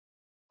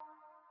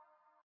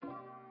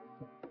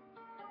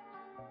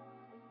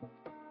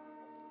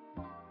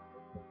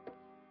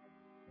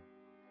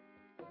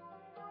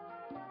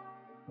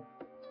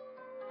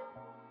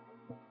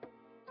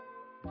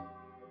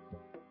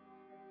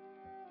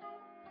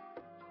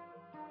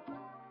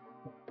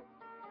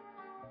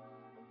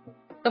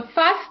The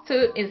first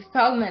two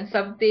installments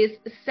of this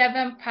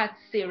 7-part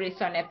series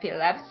on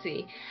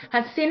epilepsy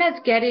has seen us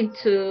get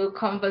into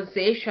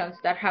conversations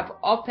that have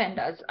opened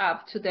us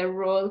up to the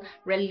role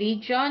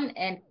religion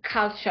and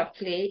culture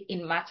play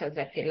in matters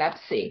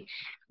epilepsy.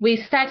 We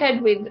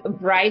started with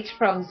Bright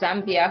from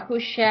Zambia, who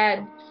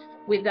shared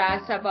with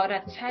us about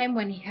a time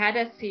when he had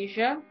a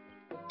seizure,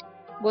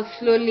 was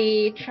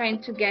slowly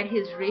trying to get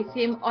his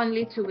rhythm,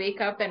 only to wake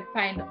up and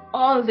find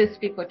all these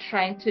people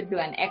trying to do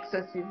an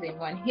exorcism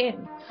on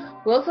him.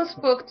 We also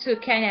spoke to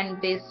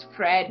Kenyan-based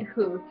Fred,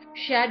 who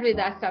shared with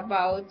us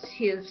about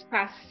his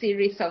past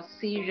series of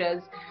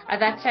seizures. At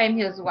that time,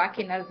 he was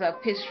working as a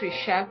pastry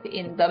chef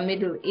in the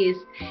Middle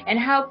East, and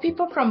how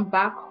people from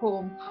back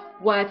home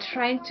were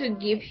trying to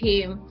give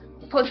him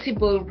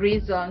possible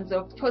reasons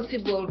or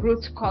possible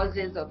root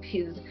causes of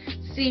his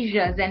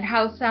seizures, and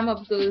how some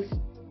of those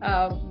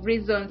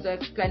reasons or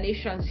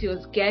explanations he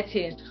was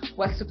getting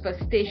was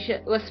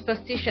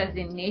superstitious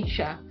in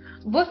nature.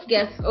 Both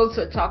guests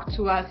also talked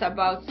to us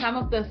about some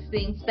of the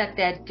things that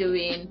they're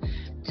doing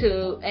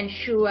to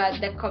ensure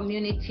the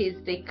communities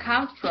they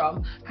come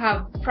from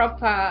have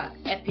proper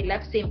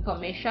epilepsy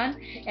information,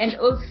 and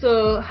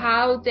also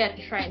how they're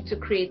trying to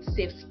create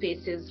safe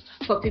spaces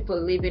for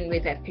people living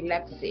with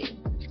epilepsy.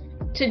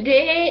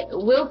 Today,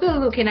 we'll be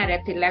looking at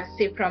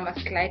epilepsy from a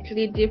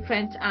slightly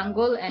different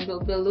angle, and we'll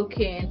be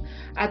looking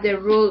at the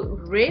role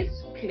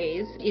race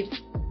plays, if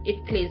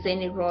it plays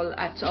any role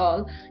at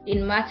all,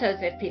 in matters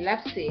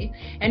epilepsy.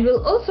 And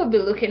we'll also be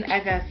looking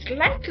at a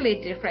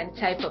slightly different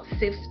type of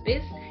safe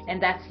space,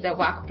 and that's the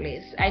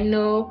workplace. I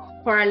know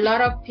for a lot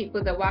of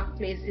people, the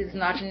workplace is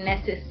not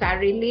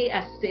necessarily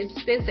a safe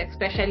space,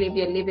 especially if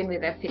you're living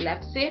with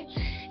epilepsy.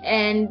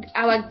 And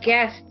our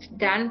guest,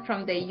 Dan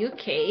from the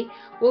UK,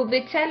 will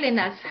be telling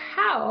us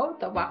how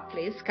the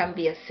workplace can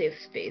be a safe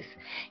space.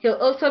 He'll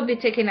also be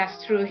taking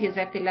us through his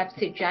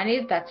epilepsy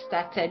journey that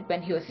started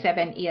when he was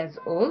 7 years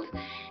old.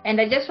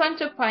 And I just want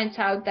to point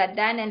out that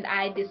Dan and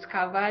I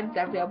discovered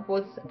that we are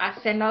both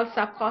Arsenal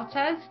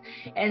supporters,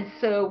 and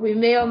so we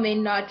may or may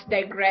not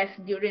digress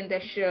during the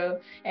show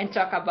and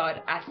talk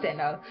about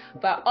Arsenal.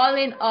 But all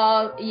in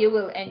all, you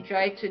will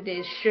enjoy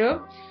today's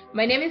show.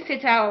 My name is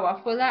Sita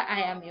Wafula.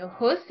 I am your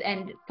host,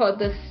 and for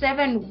the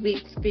 7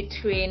 weeks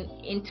between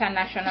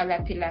International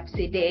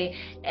Epilepsy Day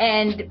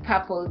and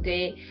Purple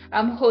Day,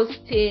 I'm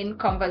hosting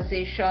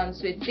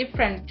conversations with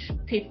different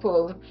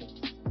people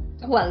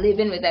who are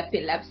living with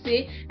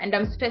epilepsy, and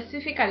I'm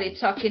specifically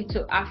talking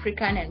to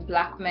African and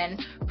Black men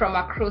from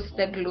across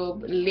the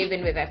globe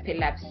living with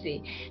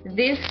epilepsy.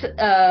 This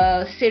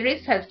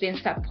series has been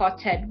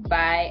supported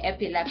by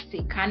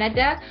Epilepsy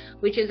Canada,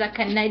 which is a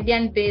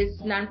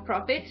Canadian-based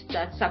nonprofit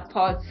that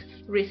supports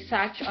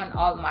research on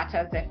all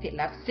matters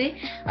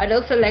epilepsy. I'd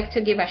also like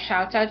to give a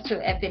shout out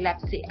to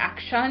Epilepsy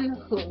Action,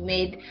 who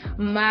made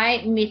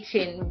my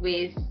meeting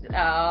with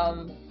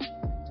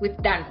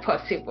Dan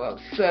possible.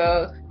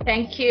 So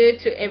thank you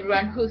to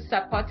everyone who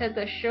supported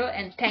the show,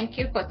 and thank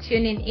you for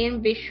tuning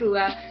in. Be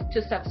sure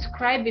to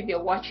subscribe if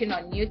you're watching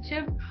on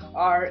YouTube,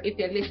 or if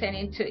you're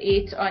listening to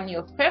it on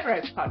your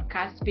favorite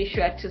podcast, be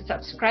sure to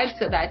subscribe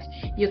so that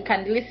you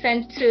can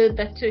listen to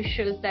the 2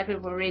 shows that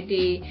we've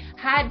already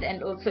had,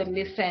 and also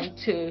listen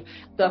to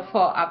the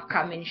 4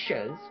 upcoming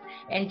shows.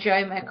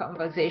 Enjoy my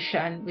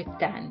conversation with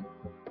Dan.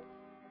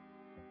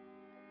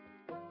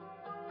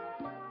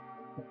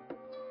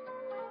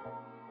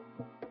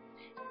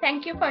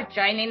 Thank you for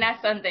joining us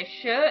on the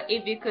show.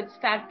 If you could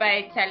start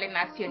by telling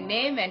us your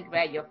name and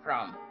where you're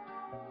from.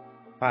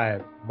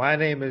 Hi, my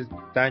name is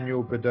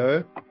Daniel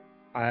Bedeau.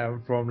 I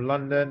am from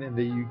London in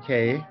the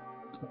UK.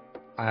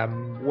 I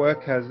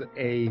work as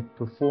a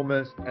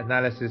performance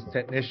analysis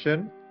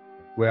technician,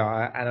 where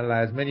I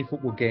analyze many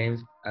football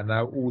games, and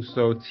I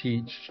also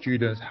teach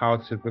students how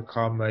to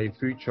become a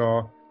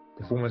future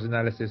performance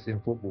analysis in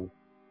football.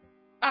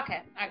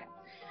 Okay.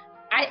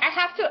 I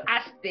have to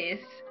ask this.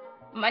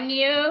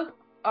 Manu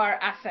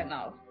or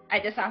Arsenal? I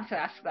just have to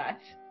ask that.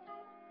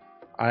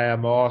 I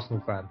am an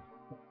Arsenal fan.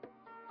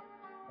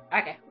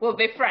 Okay, we'll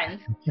be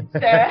friends. So.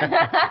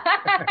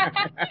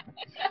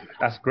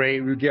 That's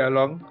great. We'll get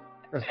along.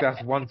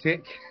 That's one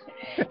tick.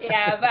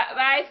 Yeah, but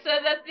I saw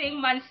the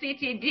thing Man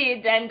City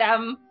did, and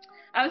I'm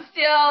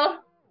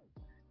still.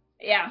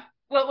 Yeah,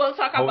 we'll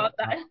talk about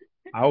that.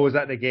 I was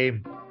at the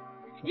game.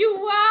 You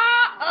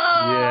were?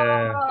 Oh.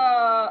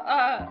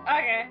 Yeah.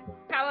 Okay.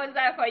 How was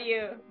that for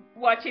you?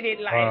 Watching it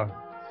live.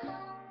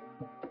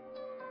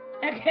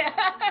 Okay.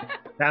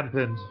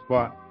 Dampened,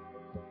 but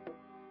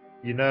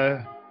you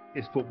know,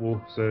 it's football,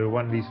 so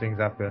one of these things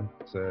happen.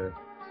 So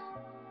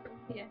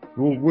yeah,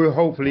 we'll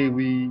hopefully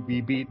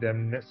we beat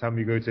them next time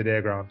we go to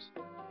their grounds.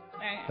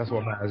 Okay. That's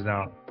what matters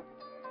now.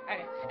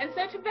 Okay. And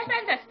so to better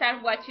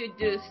understand what you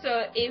do,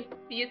 so if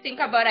you think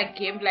about a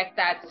game like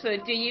that, so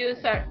do you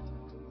sort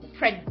of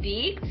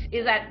predict?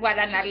 Is that what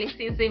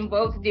analysis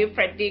involves? Do you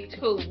predict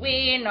who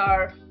win,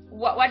 or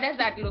what does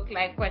that look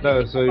like?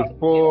 No, so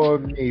for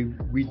me,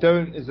 we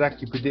don't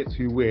exactly predict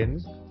who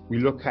wins. We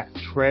look at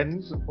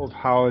trends of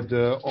how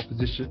the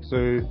opposition.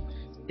 So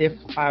if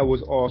I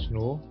was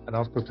Arsenal and I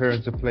was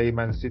preparing to play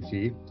Man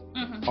City,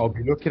 I'll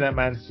be looking at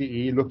Man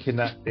City, looking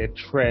at their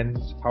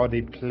trends, how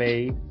they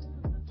play,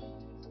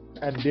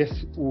 and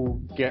this will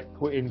get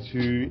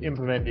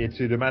implemented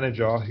to the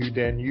manager, who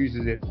then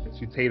uses it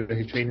to tailor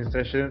his training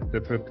session to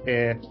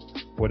prepare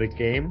for the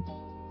game.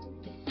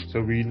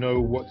 So we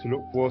know what to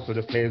look for, so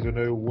the players will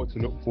know what to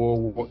look for,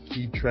 what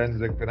key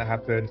trends are going to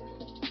happen,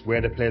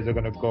 where the players are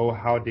going to go,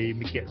 how they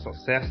get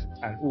success,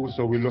 and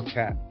also we look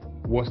at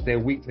what's their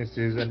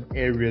weaknesses and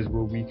areas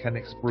where we can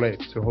exploit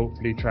to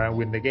hopefully try and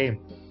win the game.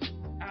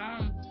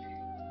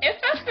 It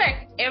feels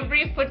like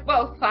every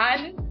football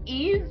fan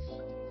is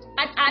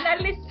an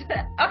analyst.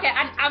 Okay,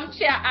 an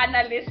armchair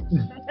analyst.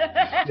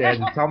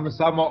 Yeah,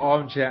 some are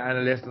armchair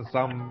analysts and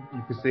some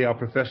you could say are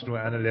professional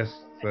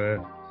analysts.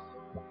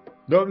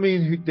 Don't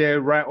mean they're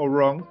right or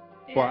wrong,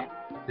 but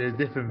there's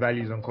different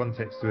values and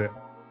context to it.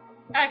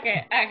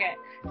 Okay.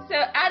 So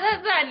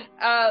other than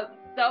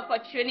the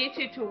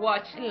opportunity to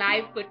watch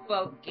live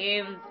football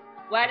games,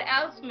 what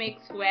else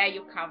makes where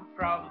you come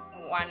from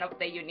one of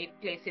the unique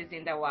places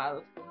in the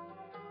world?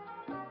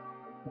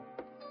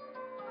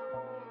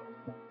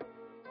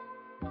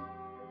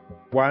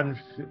 One,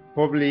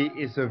 probably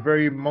it's a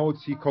very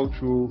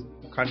multicultural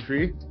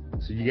country,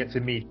 so you get to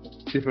meet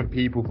different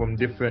people from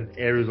different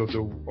areas of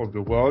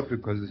the world,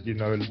 because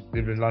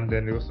live in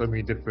London, there are so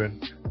many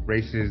different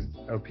races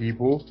of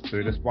people,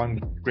 so that's one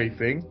great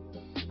thing.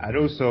 And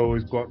also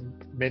it's got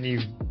many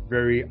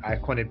very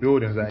iconic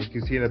buildings that you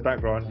can see in the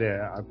background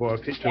there. I've got a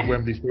picture of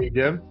Wembley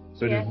Stadium,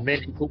 so there's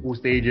many football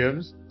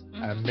stadiums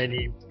and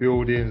many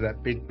buildings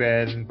like Big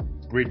Ben,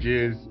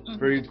 bridges,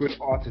 very good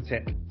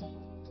architect.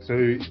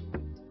 So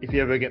if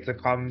you ever get to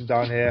come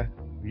down here,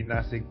 it'd be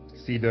nice to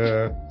see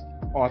the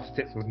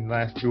architects of the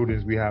nice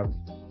buildings we have.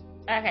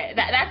 Okay,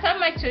 that's on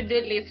my to-do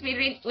list. We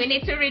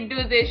need to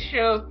redo this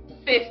show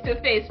face to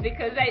face,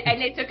 because I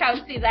need to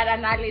come see that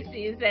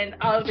analysis and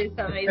all these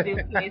amazing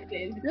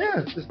places.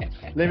 Yeah, just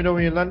let me know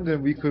when you're in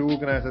London. We could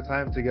organize a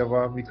time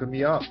together and we could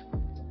meet up.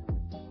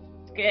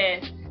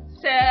 Good.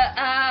 So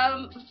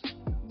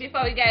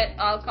before we get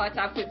all caught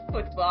up with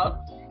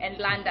football and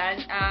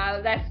London,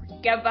 let's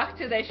get back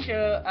to the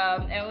show.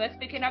 And we're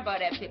speaking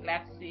about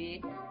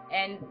epilepsy,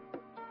 and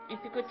if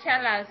you could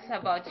tell us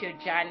about your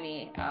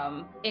journey,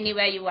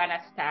 anywhere you want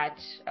to start,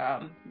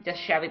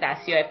 just share with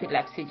us your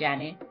epilepsy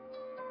journey.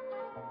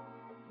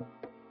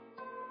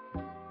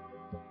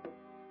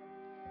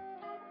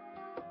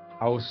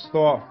 I'll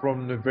start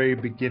from the very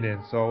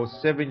beginning. So I was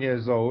 7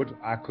 years old.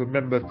 I could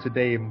remember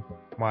today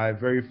my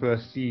very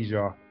first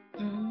seizure.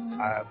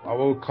 I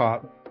woke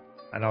up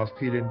and I was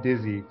feeling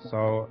dizzy.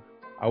 So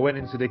I went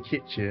into the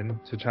kitchen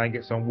to try and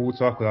get some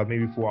water, because I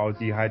maybe thought I was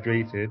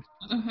dehydrated.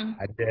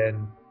 And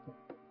then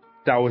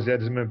that was it. I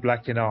just remember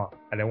blacking out.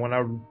 And then when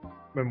I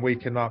remember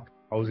waking up,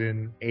 I was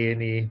in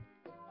A&E,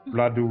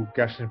 blood all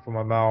gushing from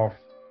my mouth,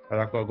 and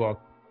I got a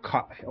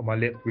cut on my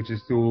lip, which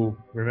is still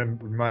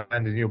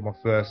reminding me of my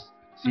first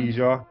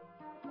seizure.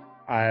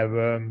 I've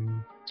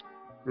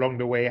along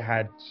the way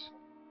I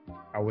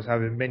was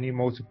having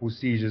multiple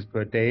seizures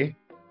per day.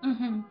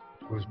 It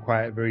was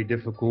very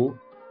difficult.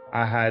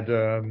 I had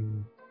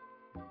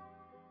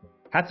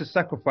to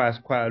sacrifice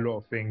quite a lot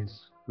of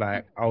things.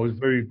 Like, I was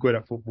very good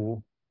at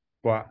football,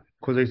 but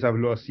because I used to have a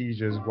lot of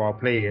seizures while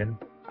playing,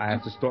 I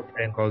had to stop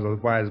playing, because I was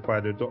advised by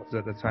the doctors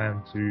at the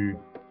time to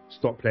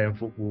stop playing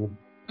football.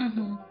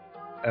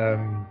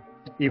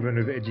 Even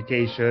with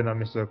education, I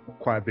missed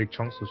quite big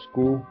chunks of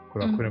school,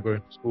 because I couldn't go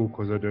to school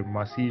because of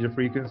my seizure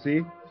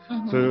frequency.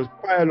 So there was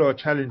quite a lot of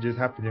challenges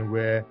happening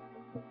where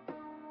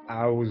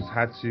I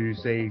had to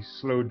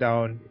slow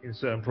down in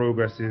certain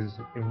progresses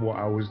in what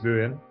I was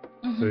doing.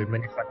 So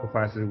many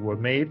sacrifices were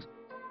made.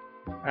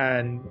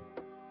 And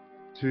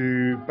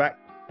to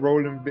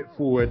rolling a bit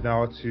forward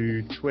now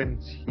to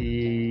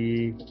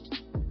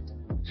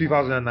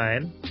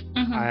 2009,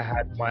 I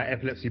had my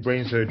epilepsy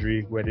brain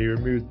surgery, where they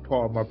removed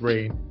part of my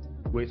brain,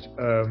 which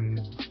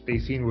they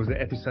seen was the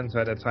epicenter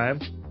at the time,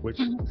 which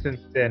since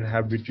then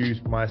have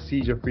reduced my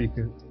seizure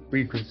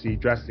frequency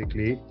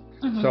drastically.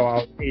 So I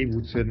was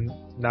able to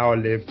now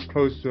live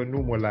close to a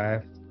normal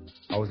life.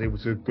 I was able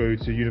to go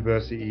to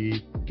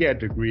university, get a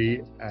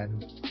degree,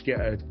 and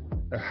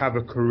have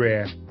a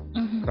career.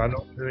 So I'm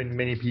not knowing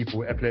many people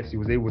with epilepsy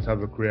was able to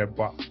have a career,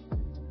 but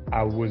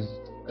I was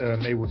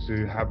able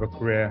to have a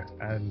career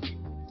and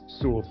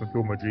sort of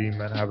fulfill my dream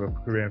and have a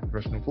career in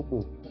professional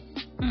football.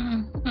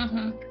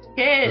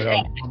 Good. So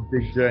that was a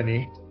big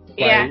journey.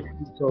 Yeah.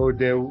 So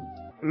there,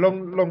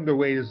 along the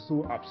way, there's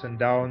still ups and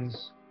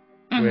downs,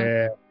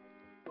 where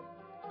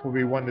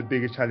probably one of the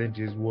biggest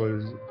challenges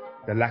was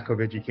the lack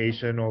of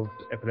education of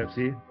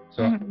epilepsy.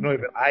 So not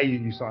even I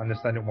used to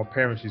understand it, my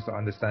parents used to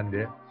understand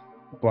it.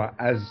 But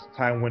as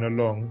time went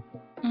along,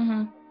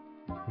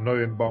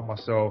 knowing about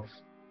myself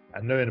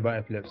and knowing about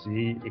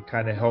epilepsy, it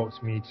kind of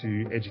helped me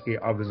to educate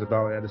others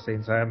about it at the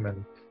same time.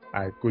 And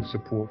I had good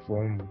support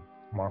from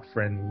my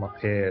friends, my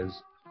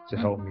peers, to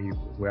help me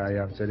where I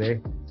am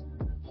today.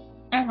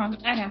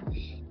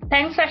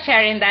 Thanks for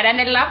sharing that.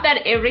 And I love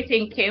that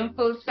everything came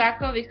full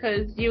circle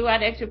because you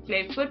wanted to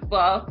play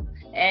football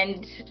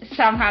and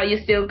somehow you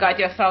still got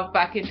yourself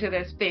back into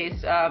the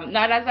space.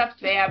 Not as a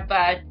player,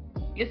 but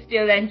you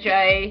still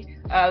enjoy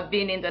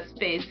being in the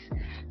space.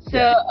 So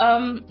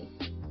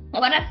I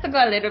want us to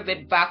go a little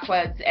bit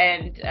backwards.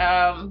 And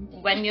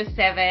when you're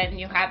 7,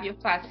 you have your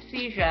first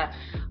seizure.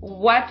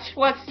 What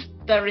was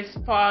the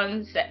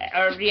response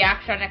or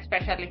reaction,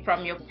 especially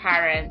from your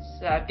parents?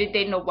 Did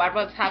they know what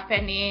was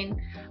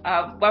happening?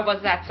 What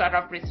was that sort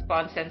of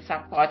response and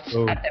support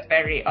at the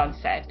very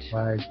onset?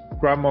 My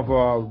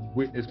grandmother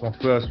witnessed my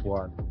first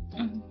one.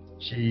 Mm-hmm.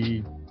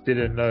 She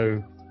didn't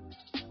know.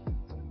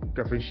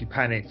 I think she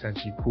panicked and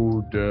she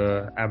called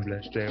the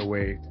ambulance straight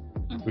away,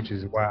 which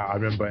is why I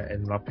remember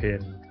ending up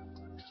in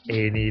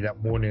A&E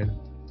that morning.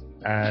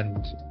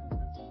 And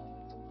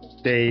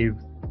they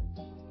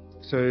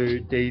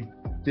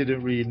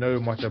didn't really know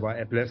much about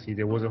epilepsy.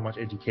 There wasn't much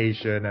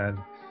education, and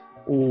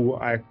all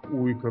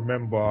we could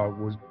remember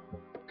was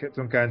kept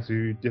on going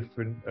to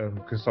different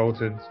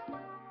consultants,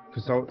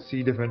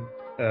 see different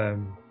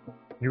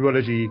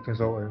neurology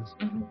consultants,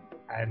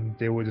 and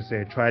they would just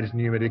say, try this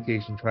new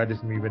medication, try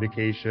this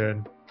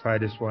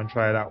one,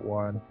 try that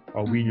one,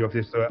 I'll wean you off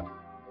this. So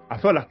I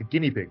felt like a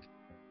guinea pig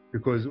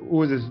because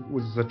all this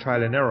was a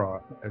trial and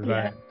error. It's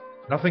like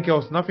nothing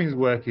else, nothing's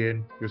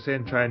working. You're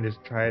saying try this,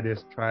 try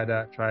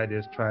that, try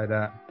this, try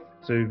that.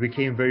 So it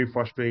became very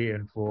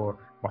frustrating for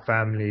my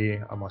family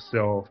and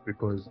myself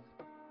because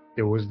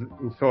it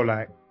felt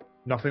like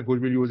nothing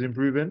really was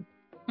improving,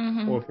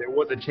 or if there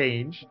was a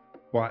change,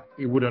 but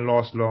it wouldn't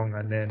last long,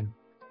 and then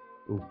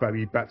it would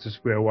probably be back to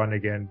square one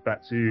again,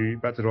 back to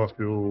the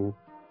hospital,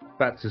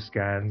 back to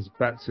scans,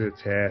 back to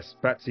tests,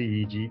 back to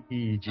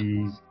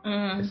EEGs,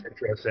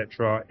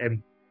 etc.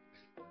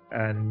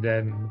 And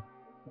then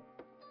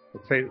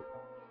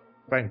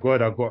thank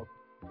God I got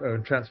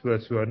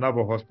transferred to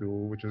another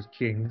hospital, which was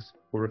King's,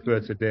 or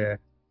referred to there,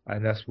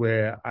 and that's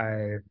where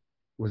I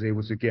was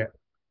able to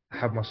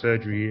have my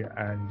surgery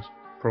and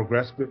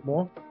progress a bit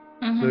more.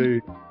 So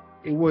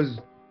it was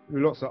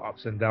lots of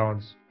ups and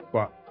downs,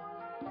 but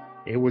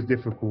it was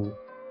difficult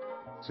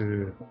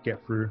to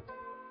get through.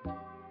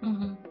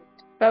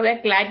 But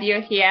we're glad you're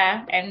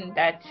here and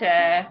that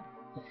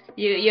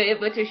you're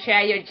able to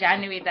share your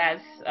journey with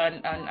us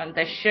on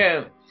the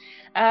show.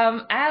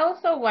 I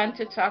also want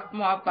to talk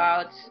more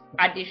about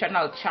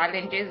additional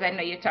challenges. I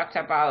know you talked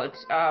about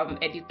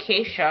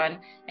education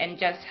and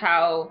just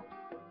how,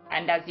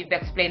 and as you've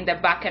explained, the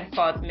back and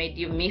forth made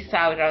you miss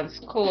out on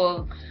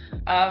school.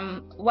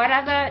 What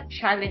other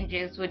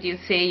challenges would you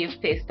say you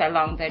faced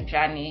along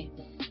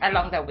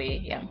the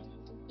way? Yeah.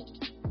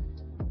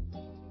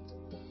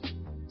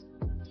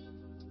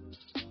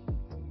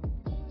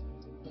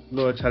 A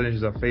lot of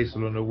challenges I faced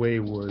along the way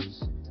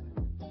was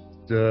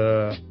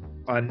the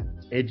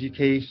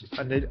uneducated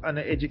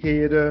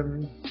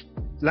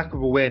lack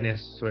of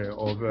awareness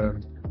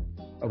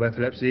of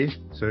epilepsy.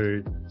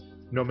 So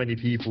not many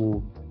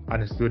people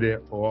understood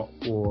it or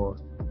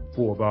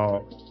thought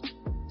about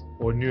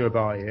or knew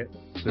about it.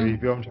 So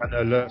if I'm trying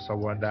to alert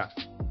someone that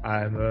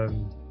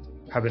I'm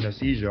having a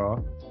seizure,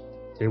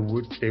 they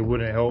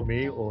wouldn't help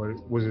me, or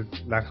it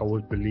wasn't like I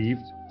was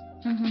believed.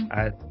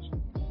 And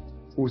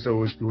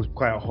also it was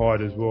quite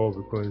hard as well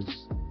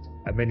because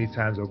many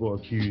times I got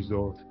accused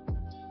of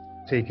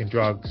taking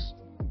drugs.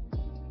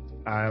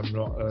 I'm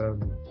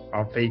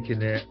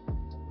faking it,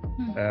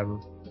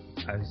 and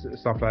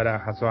stuff like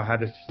that. So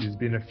there's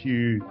been a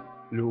few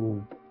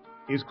little.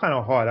 It was kind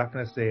of hard. How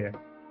can I say it?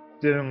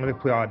 Didn't really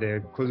put it out there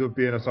because of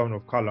being someone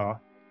of color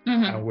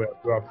and where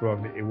I'm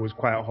from. It was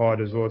quite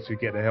hard as well to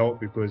get the help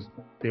because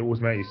they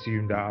automatically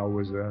assumed that I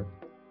was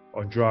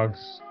on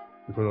drugs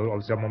because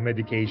obviously I'm on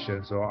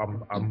medication. So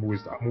I'm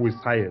always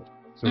tired.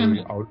 So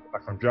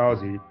I'm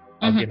drowsy.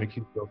 I'm getting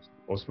accused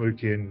of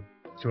smoking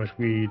too much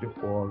weed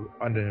or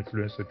under the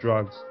influence of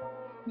drugs.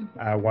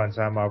 One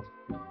time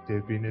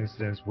there've been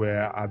incidents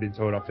where I've been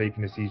told I'm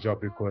faking a seizure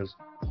because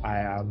I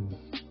am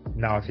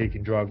now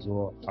taking drugs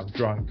or I'm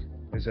drunk,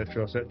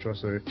 etc., etc.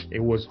 So it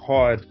was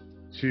hard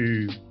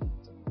to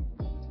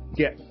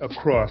get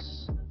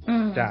across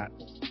that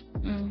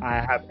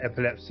I have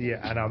epilepsy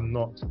and I'm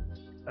not,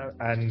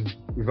 and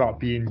without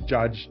being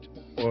judged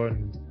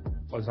on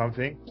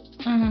something,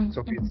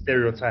 something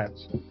stereotyped.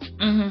 So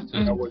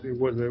that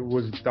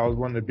was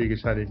one of the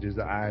biggest challenges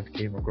that I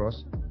came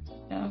across.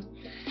 Yeah.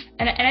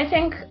 And I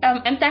think,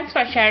 and thanks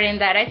for sharing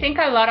that. I think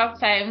a lot of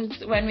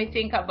times when we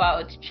think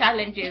about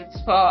challenges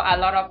for a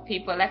lot of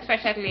people,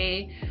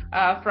 especially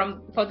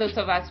for those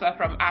of us who are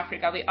from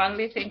Africa, we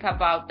only think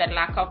about the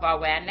lack of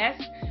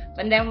awareness.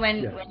 But then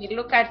when you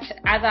look at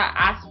other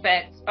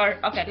aspects,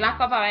 lack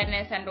of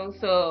awareness and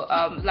also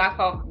lack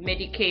of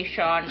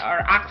medication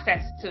or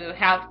access to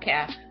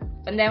healthcare.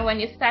 But then when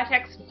you start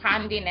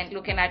expanding and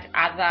looking at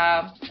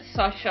other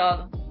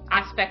social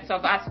aspects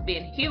of us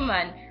being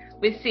human,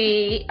 we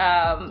see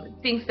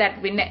things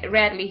that we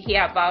rarely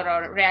hear about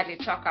or rarely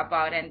talk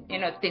about, and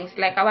things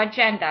like our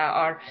gender,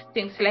 or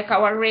things like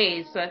our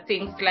race, or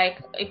things like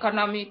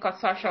economic or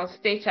social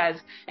status,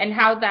 and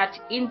how that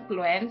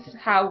influence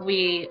how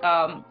we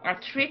are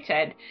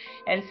treated.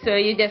 And so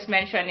you just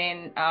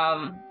mentioning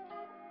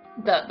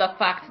the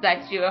fact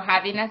that you're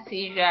having a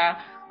seizure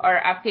or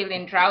are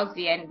feeling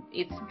drowsy, and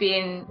it's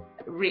been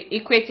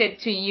equated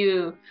to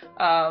you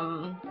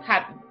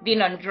have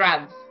been on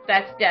drugs.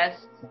 That's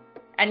just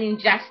an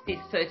injustice,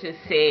 so to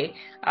say.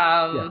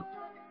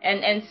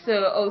 And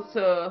so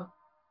also,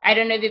 I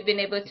don't know if you've been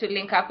able to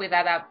link up with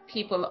other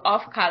people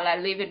of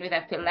color living with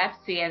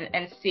epilepsy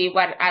and see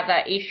what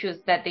other issues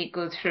that they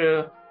go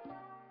through.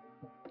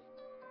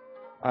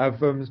 I've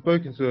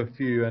spoken to a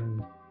few,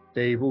 and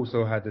they've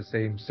also had the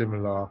same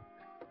similar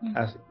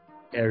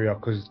area,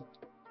 because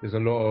there's a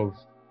lot of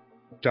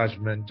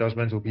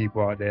judgmental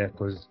people out there,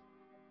 because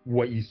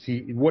what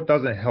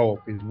doesn't help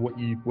is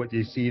what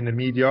they see in the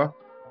media,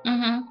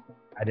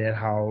 and then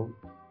how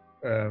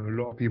a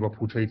lot of people are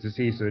portrayed to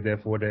see, so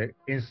therefore they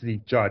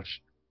instantly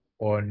judge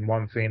on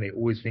one thing. They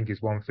always think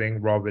it's one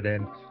thing, rather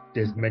than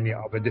there's many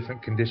other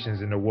different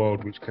conditions in the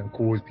world which can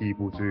cause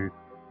people to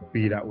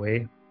be that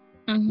way,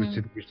 which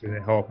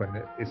didn't help. And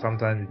it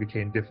sometimes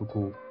became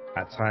difficult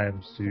at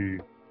times to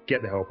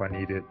get the help I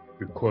needed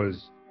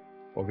because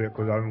of it.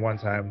 Because I remember one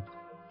time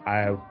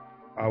I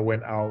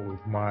went out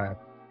with my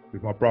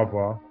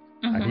brother,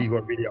 and he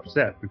got really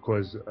upset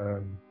because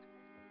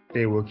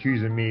they were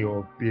accusing me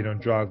of being on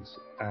drugs,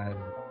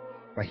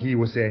 but he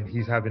was saying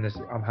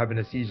I'm having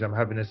a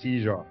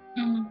seizure,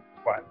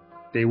 but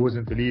they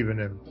wasn't believing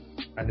him,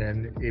 and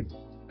then it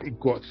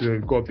got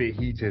a bit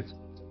heated.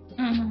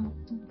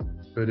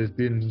 So it's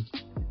been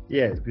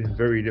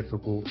very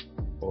difficult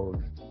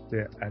and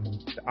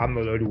I'm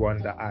not the only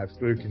one that I've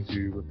spoken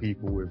to with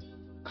people with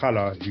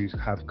color who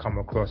have come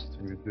across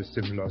through the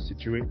similar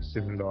situations.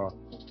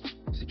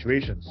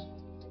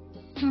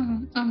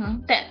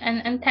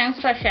 And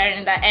thanks for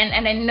sharing that.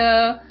 And I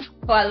know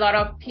for a lot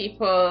of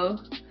people,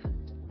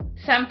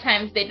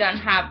 sometimes they don't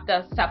have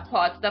the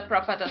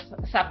proper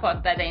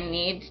support that they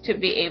need to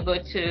be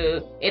able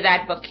to either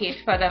advocate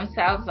for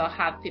themselves or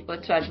have people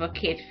to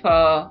advocate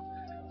for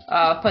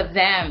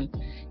them.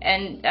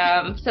 And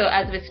so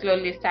as we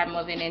slowly start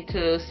moving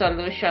into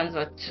solutions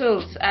or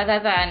tools,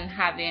 other than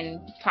having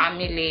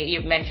family,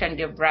 you mentioned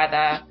your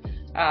brother,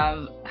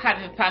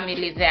 having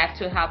family there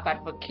to help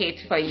advocate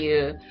for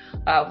you,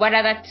 what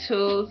other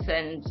tools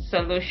and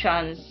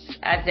solutions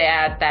are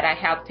there that are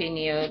helping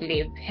you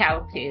live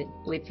healthy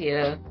with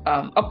your,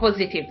 or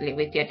positively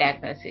with your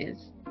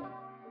diagnosis?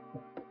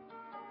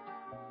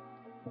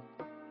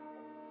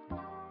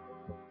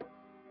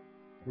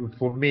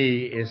 For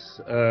me, it's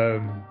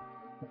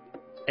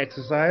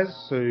exercise.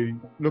 So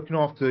looking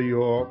after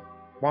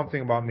one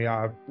thing about me,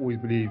 I've always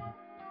believed,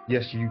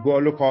 yes, you got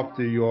to look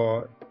after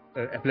your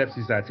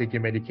epilepsy side, take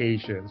your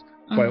medications,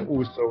 but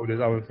also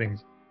there's other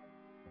things.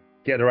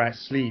 Get the right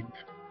sleep.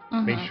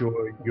 Make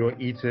sure you're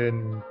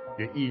eating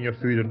your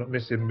food and not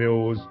missing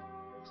meals.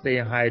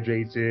 Staying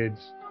hydrated.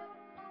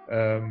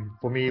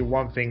 For me,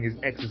 one thing is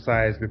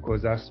exercise,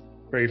 because that's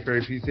very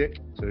therapeutic.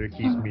 So it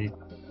keeps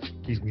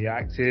me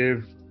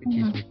active. It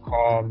keeps me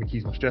calm. It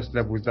keeps my stress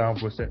levels down,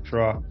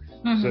 etc.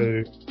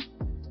 So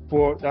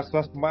that's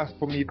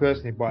for me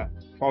personally. But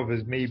for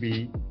others,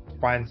 maybe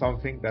find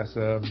something that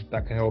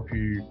can help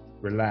you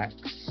relax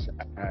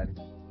and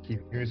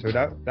keep you. So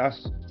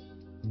that's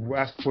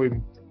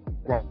probably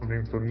one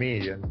thing for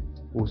me, and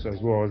also as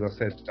well as I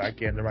said, that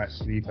getting the right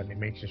sleep and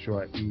making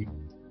sure I eat.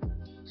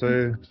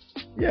 So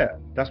yeah,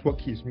 that's what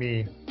keeps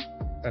me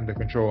under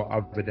control,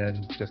 other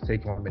than just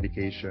taking my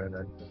medication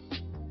and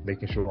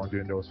making sure I'm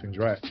doing those things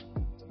right.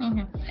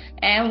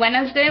 And when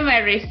I was doing my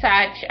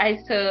research, I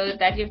saw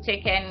that you've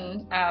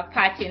taken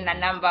part in a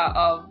number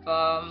of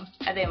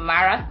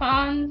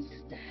marathons.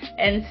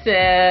 And so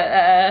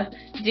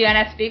do you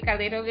want to speak a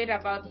little bit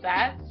about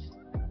that?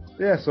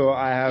 Yeah, so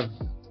I have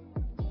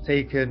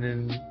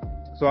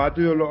so I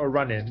do a lot of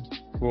running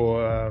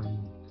for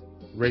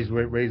raise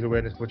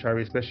awareness for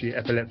charity, especially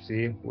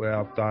epilepsy, where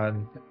I've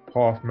done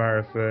half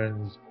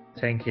marathons,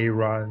 10K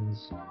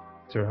runs,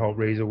 to help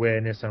raise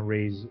awareness and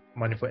raise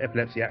money for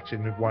Epilepsy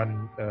Action with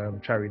one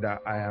charity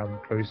that I am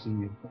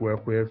closely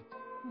work with.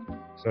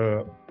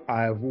 So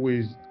I've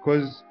always,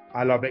 because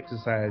I love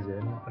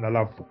exercising and I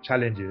love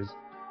challenges,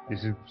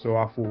 so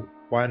I thought,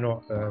 why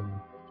not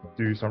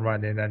do some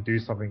running and do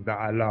something that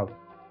I love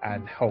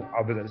and help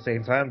others at the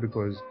same time,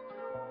 because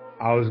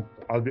I was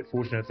a bit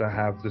fortunate to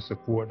have the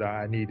support that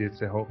I needed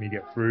to help me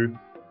get through,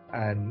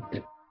 and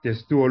there's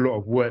still a lot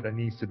of work that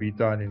needs to be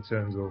done in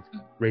terms of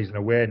raising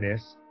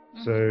awareness.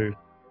 So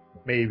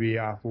maybe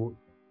I thought,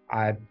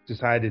 I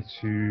decided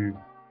to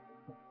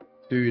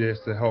do this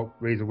to help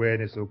raise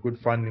awareness, so good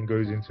funding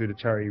goes into the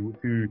charity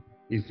who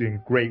is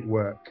doing great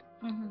work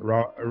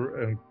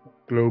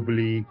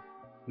globally,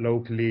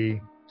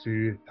 locally,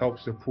 to help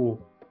support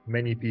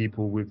many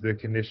people with the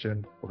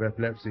condition of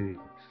epilepsy.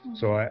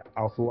 So I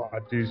thought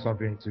I'd do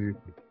something to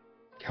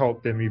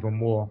help them even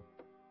more,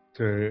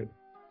 to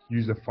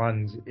use the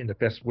funds in the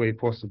best way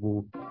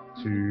possible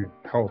to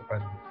help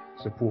and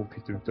support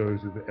people with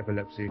those with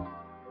epilepsy.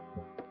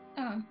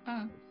 Oh,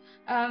 oh.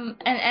 And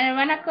I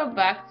want to go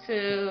back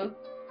to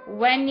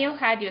when you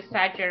had your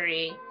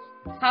surgery.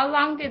 How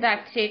long did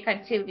that take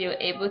until you were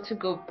able to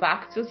go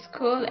back to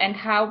school? And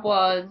how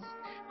was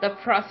the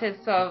process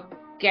of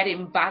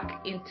getting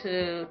back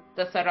into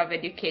the sort of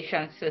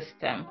education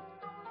system?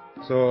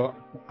 So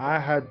I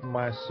had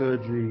my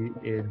surgery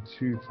in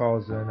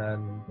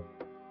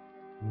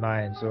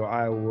 2009.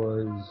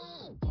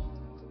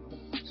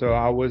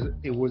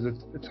 It was a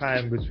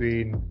time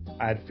between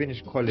I had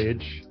finished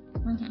college.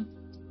 Mm-hmm.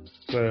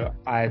 So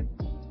I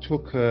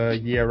took a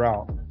year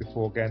out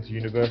before going to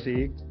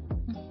university.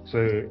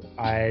 So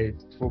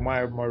for my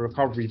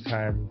recovery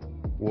time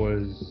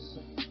was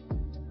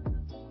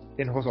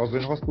in hospital. I was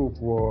in hospital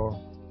for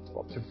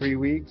up to 3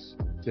 weeks.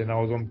 Then I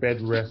was on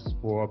bed rest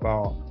for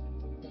about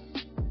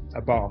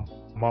a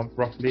month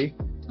roughly.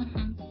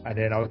 Mm-hmm. And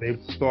then I was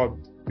able to start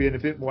being a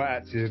bit more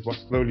active, but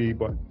slowly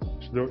but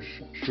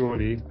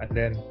surely. And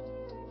then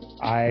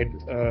I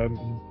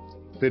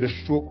did a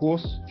short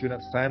course during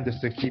that time just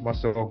to keep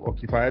myself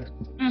occupied.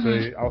 Mm-hmm. So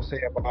I'll say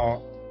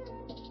about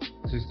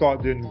to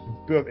start doing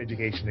a bit of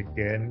education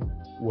again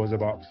was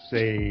about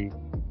say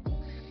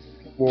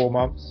 4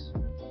 months.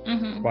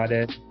 Mm-hmm. But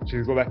then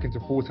to go back into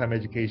full-time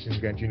education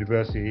again to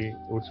university,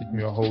 it took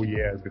me a whole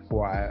year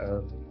before I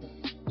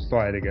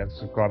started again.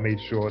 So I made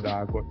sure that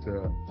I got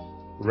the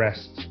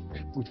rest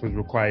which was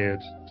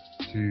required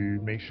to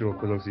make sure,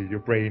 because obviously your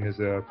brain is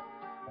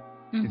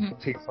Mm-hmm.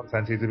 it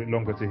sometimes takes a bit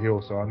longer to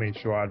heal. So I made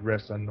sure I'd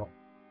rest and not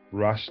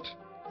rushed.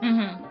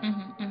 Mm-hmm,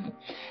 mm-hmm, mm-hmm.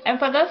 And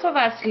for those of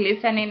us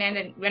listening,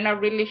 and we're not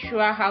really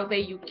sure how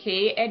the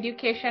UK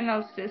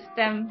educational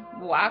system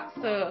works,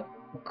 so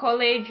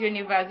college,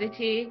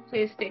 university,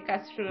 please take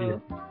us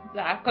through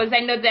that, because I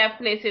know there are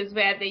places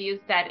where they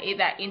use that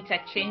either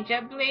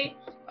interchangeably,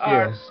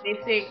 or Yes. they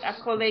say a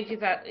college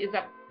is a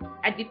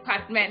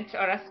department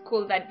or a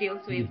school that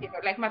deals with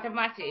like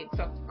mathematics,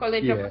 or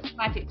college of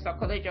mathematics or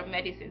college of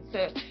medicine.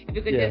 So if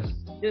you could just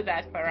do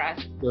that for us.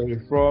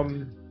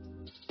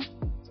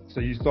 So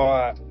you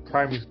start at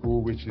primary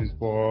school, which is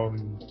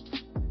from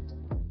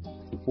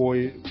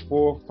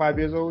 5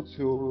 years old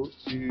to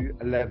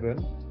 11.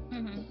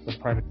 Mm-hmm. The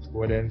primary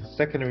school. And then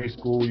secondary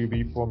school, you'll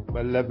be from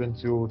 11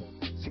 to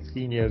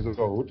 16 years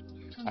old.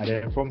 Mm-hmm. And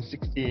then from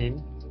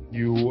 16,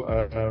 you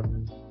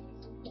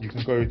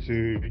can go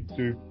to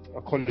do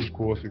a college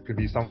course. It could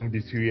be some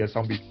be 2 years,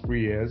 some be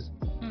 3 years.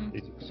 Mm-hmm.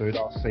 So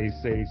that'll say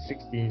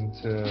 16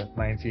 to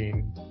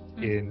 19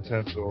 mm-hmm. in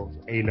terms of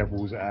A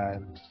levels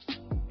and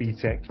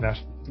BTEC,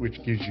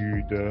 which gives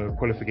you the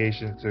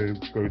qualification to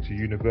go to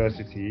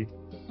university.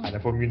 Mm-hmm. And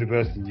then from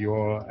university,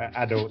 you're an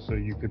adult, so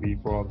you could be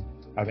from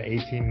either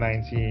 18,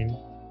 19.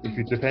 If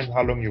it depends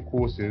how long your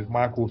course is.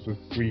 My course was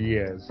 3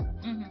 years.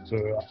 Mm-hmm.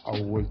 So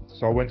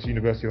I went to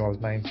university when I was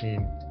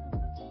 19,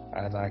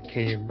 and I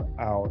came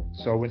out.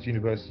 So I went to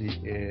university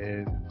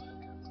in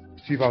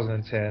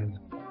 2010,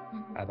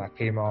 mm-hmm. and I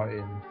came out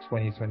in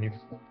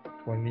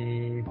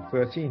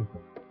 2013.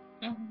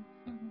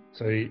 Mm-hmm.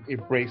 So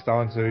it breaks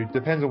down to, it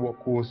depends on what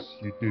course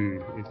you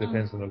do. It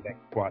depends on the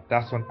length, but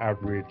that's on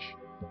average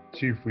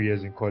 2-3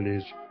 years in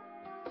college,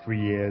 3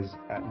 years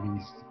at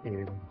least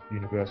in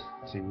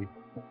university,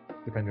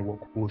 depending on what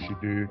course you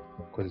do,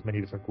 because there's many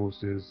different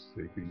courses.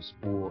 So you could do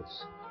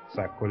sports,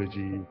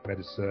 psychology,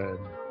 medicine,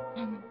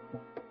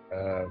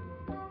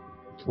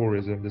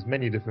 tourism. There's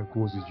many different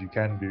courses you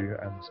can do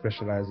and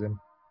specialize in.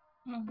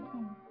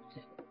 Mm-hmm.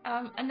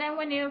 And then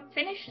when you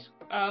finished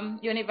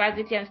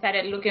university and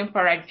started looking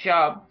for a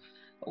job,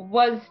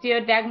 was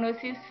your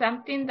diagnosis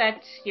something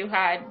that you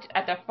had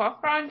at the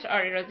forefront,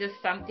 or it was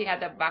just something at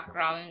the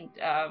background?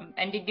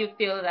 And did you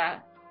feel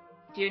that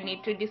you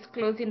need to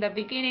disclose in the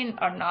beginning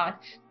or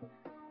not?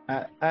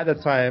 At the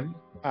time,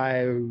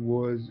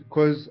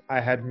 because I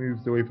had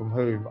moved away from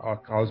home, I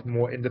was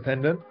more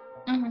independent.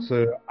 Mm-hmm.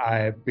 So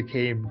I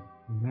became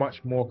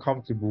much more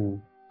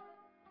comfortable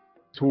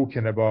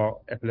talking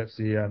about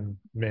epilepsy and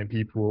making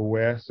people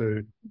aware.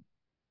 So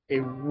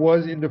it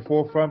was in the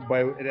forefront,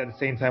 but at the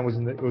same time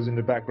it was in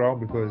the background,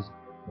 because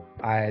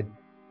I had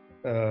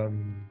how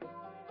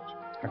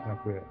can I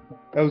put it?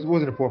 It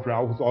was in the forefront.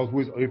 I was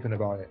always open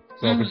about it.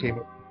 So I became,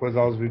 because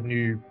I was with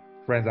new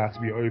friends, I had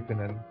to be open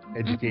and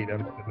educate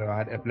them. I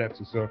had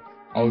epilepsy, so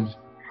I was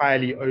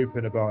highly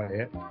open about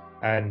it.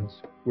 And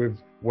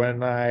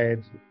when I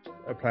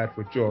applied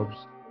for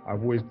jobs,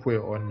 I've always put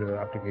it on the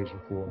application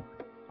form,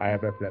 I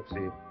have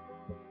epilepsy,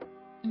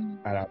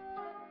 and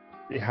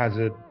it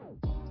hasn't.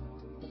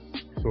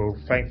 So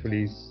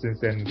thankfully, since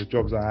then, the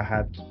jobs that I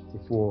had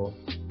before,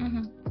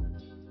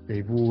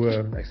 they've all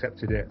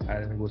accepted it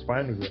and was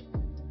fine with it.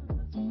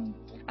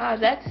 Oh,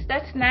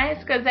 that's nice,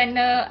 because I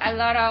know a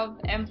lot of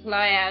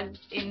employers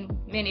in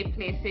many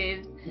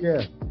places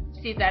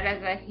see that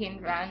as a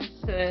hindrance.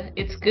 So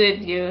it's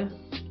good you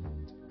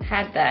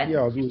had that. I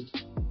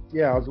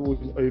was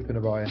always open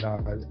about it,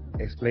 and I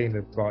explained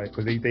about it,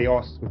 because they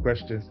asked the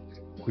questions.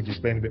 Could you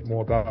explain a bit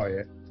more about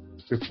it?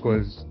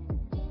 Because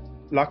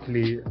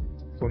luckily,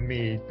 for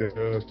me,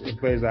 the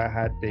employees I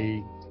had,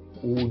 they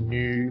all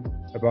knew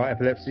about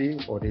epilepsy,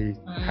 or they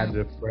had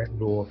a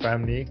friend or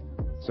family.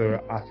 So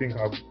I think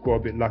I got a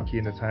bit lucky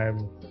in the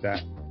time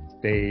that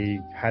they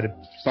had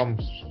some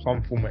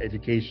form of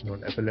education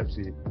on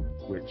epilepsy,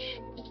 which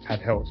had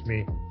helped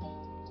me.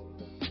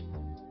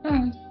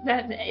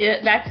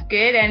 That's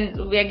good,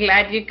 and we're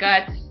glad you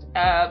got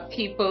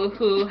people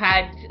who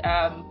had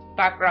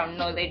background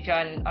knowledge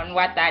on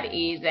what that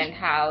is and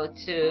how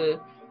to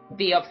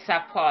be of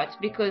support,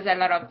 because a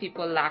lot of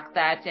people lack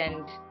that,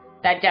 and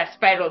that just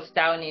spirals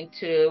down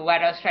into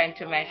what I was trying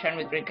to mention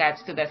with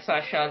regards to the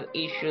social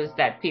issues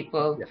that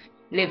people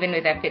living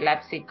with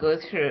epilepsy go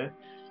through.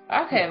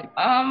 Okay.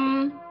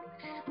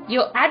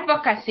 Your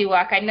advocacy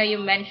work, I know you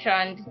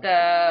mentioned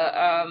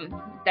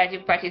that you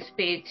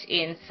participate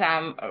in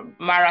some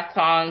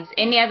marathons.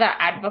 Any other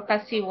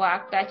advocacy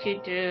work that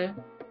you do?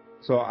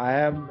 So I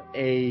am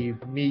a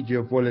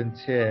media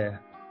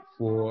volunteer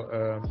for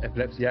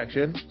Epilepsy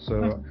Action.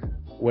 So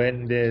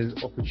when there's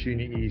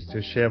opportunities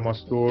to share my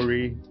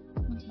story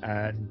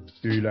and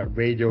do like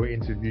radio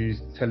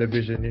interviews,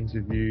 television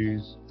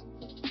interviews,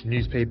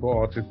 newspaper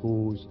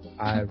articles,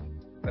 I've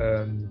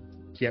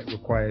get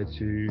required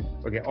to,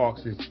 or get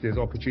asked if there's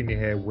opportunity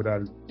here, would I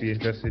be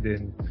interested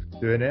in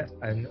doing it?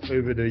 And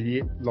over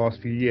the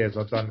last few years,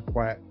 I've done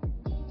quite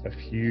a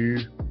few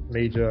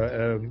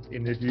major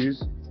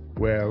interviews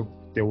where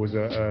there was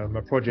a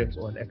project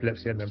on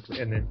epilepsy and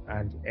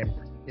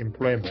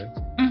employment.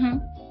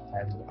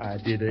 And I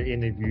did an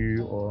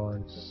interview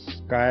on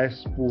Sky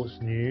Sports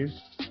News,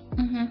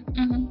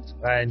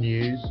 Sky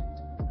News,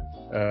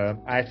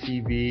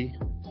 ITV,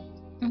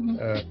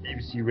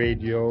 BBC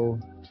Radio,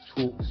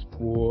 Talk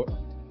Sport,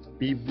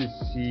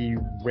 BBC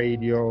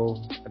Radio.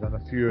 I've done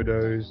a few of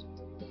those.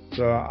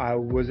 So I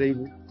was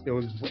able, there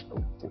was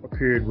a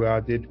period where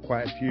I did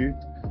quite a few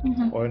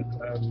on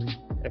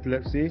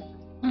epilepsy.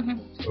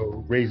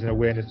 So raising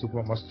awareness, talking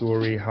about my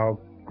story, how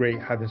great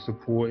having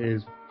support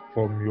is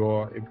from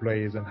your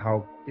employees, and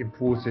how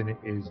important it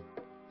is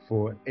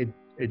for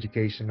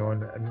education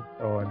on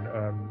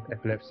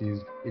epilepsy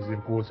is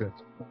important,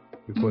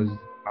 because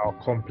how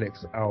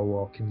complex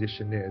our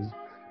condition is.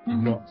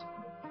 Not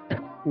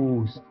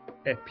all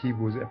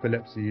people's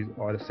epilepsies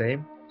are the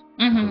same.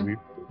 So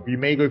we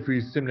may go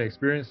through similar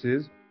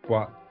experiences,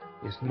 but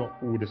it's not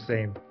all the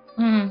same.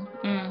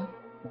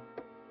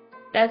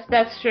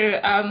 That's true.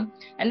 And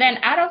then,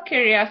 out of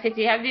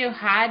curiosity, have you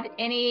had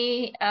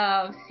any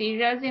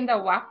seizures in the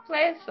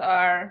workplace,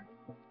 or?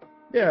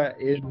 Yeah,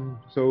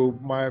 so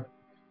my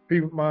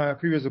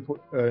previous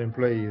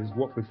employees,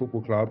 Watford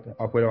Football Club,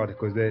 I put it out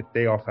because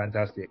they are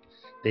fantastic.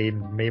 They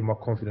made my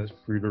confidence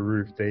through the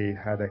roof. They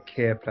had a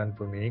care plan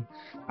for me.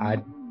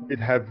 I did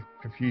have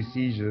a few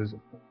seizures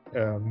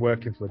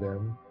working for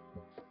them,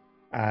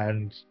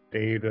 and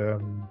they'd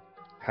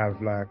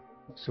have like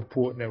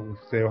support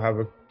networks. They'll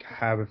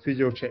have a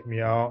physio check me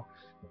out.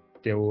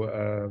 They'll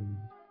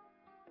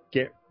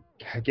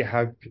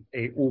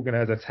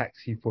organize a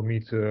taxi for me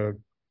to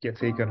get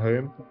taken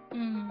home,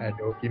 and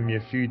they'll give me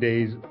a few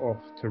days off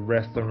to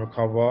rest and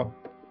recover,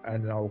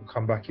 and I'll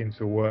come back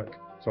into work.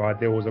 So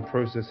there was a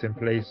process in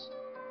place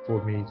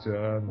for me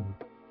to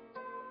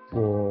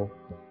for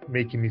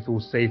making me feel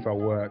safe at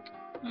work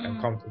and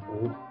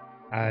comfortable.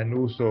 And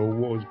also,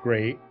 what was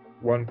great,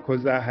 one,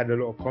 because I had a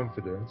lot of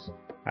confidence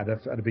at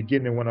the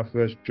beginning when I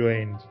first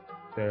joined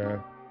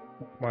the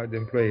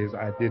employees,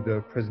 I did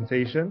a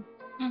presentation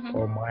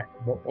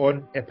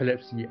on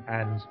epilepsy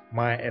and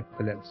my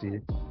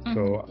epilepsy,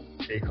 so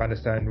they can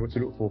understand what to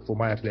look for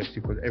my epilepsy,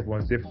 because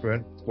everyone's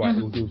different. But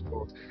it was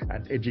also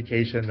an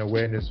education and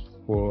awareness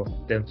for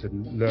them to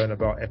learn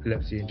about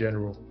epilepsy in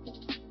general.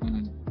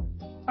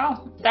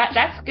 Oh,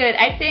 that's good.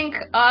 I think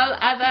all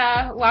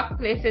other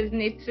workplaces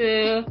need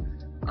to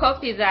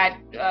copy that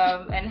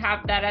and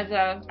have that as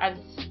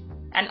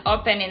an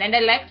opening. And I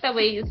like the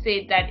way you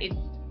said that it's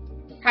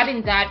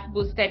having that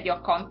boosted your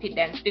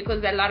confidence,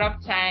 because a lot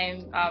of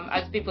time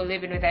as people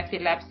living with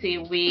epilepsy,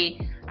 we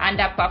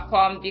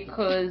underperform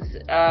because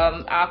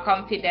our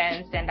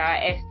confidence and our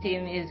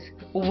esteem is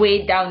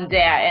way down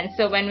there. And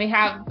so when we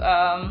have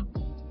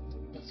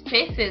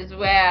spaces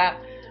where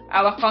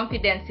our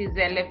confidence is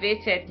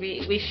elevated,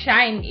 we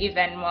shine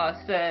even more.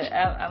 So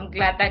I'm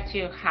glad that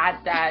you had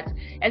that.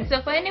 And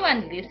so for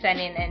anyone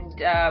listening and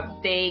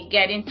they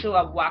get into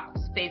a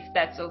workspace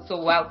that's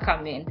also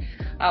welcoming,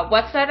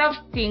 what sort of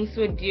things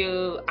would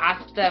you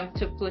ask them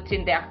to put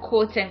in their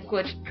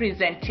quote-unquote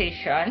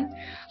presentation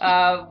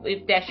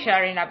if they're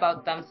sharing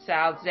about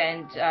themselves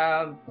and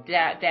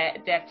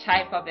their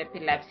type of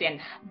epilepsy and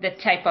the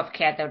type of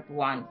care they'd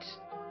want?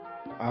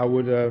 I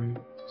would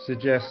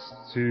suggest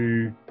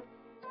to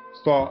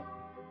start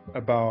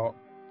about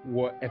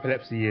what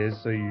epilepsy is,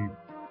 so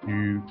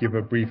you give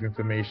a brief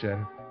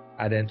information,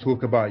 and then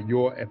talk about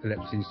your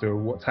epilepsy, so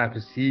what type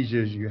of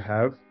seizures you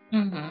have,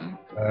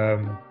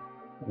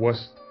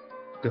 what's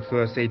the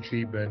first aid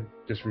treatment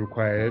that's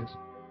required,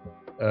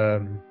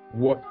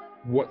 what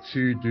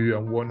to do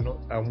and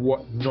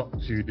what not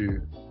to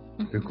do.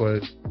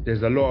 because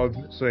there's a lot of,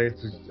 I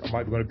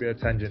might be on a bit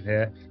of tangent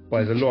here,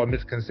 but there's a lot of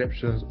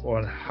misconceptions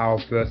on how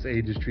first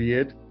aid is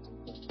treated,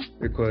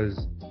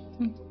 because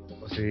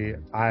obviously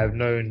I have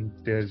known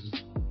there's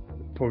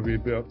probably a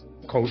bit of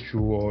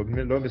cultural or a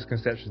lot of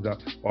misconceptions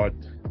that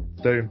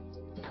don't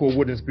pour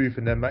wooden spoon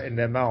in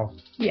their mouth.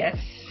 Yes.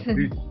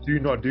 Do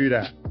not do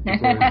that.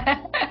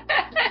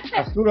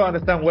 I still don't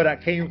understand where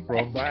that came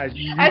from, but as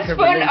you a spoon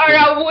or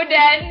a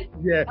wooden.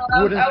 Yeah,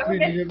 wooden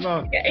spoon in your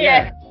mouth.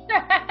 Yeah.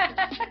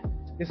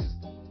 It's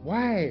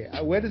why?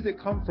 Where does it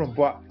come from?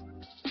 But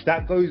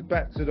that goes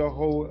back to the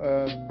whole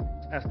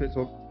aspect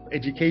of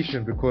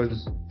education,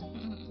 because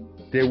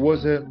there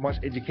wasn't much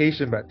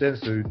education back then,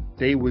 so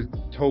they were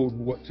told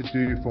what to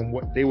do from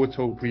what they were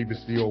told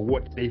previously or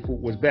what they thought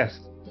was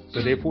best.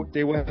 So they thought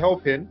they were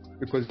helping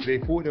because they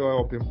thought they were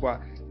helping,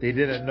 but they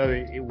didn't know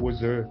it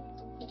was a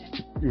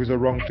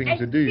wrong thing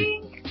to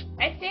do.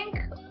 I think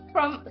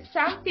from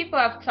some people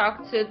I've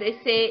talked to, they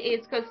say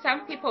it's because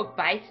some people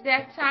bite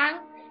their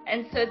tongue,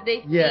 and so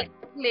they think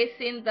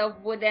placing the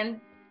wooden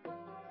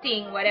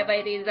thing, whatever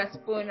it is, a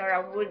spoon or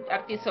a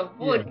piece of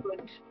wood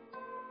would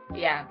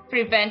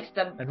prevent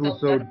them. And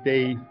also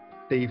they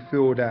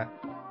feel that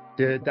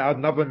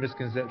another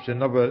misconception,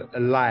 another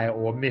lie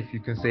or myth you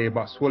can say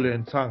about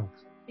swallowing tongues.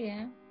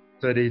 Yeah.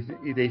 So they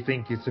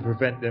think it's to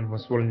prevent them from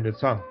swallowing the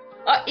tongue.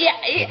 Oh yeah,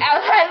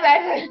 I've heard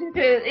that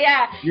too.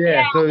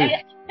 Yeah.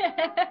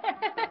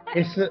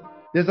 So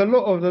there's a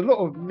lot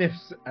of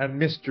myths and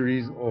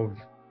mysteries of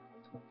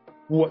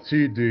what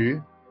to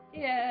do.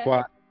 Yeah.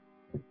 But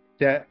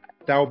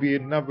that'll be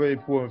another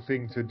important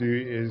thing to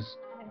do is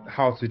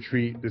how to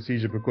treat the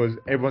seizure, because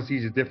everyone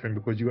sees it different,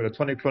 because you've got the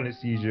tonic-clonic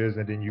seizures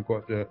and then you've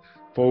got the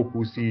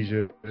focal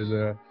seizures,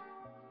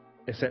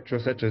 etc.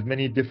 There's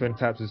many different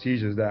types of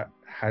seizures that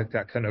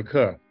can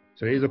occur.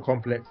 So it is a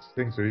complex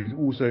thing. So it's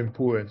also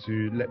important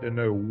to let them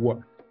know what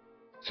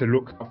to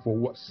look out for,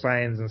 what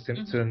signs and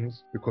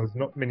symptoms, because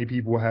not many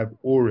people have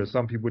auras.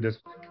 Some people just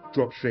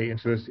drop straight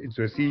into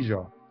a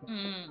seizure.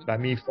 Like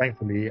me,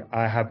 thankfully,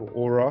 I have an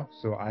aura,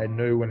 so I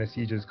know when a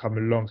seizure is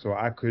coming along, so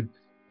I could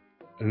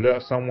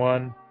alert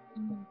someone,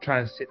 try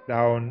and sit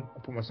down,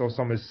 put myself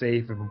somewhere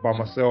safe if I'm by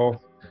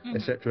myself,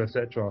 etc.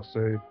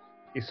 So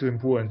it's so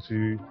important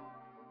to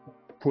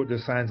put the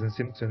signs and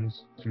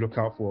symptoms to look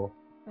out for,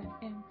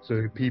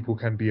 so people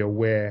can be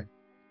aware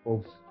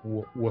of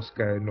what's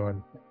going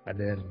on, and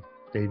then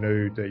they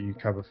know that you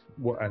cover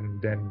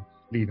and then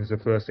lead into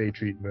first aid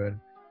treatment.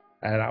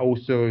 And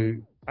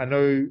I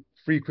know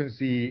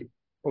frequency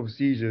of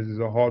seizures is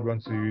a hard one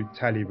to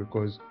tally,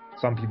 because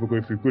some people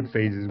go through good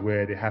phases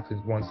where it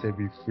happens once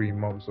every 3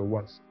 months or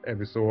once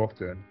every so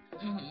often.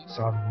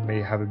 Some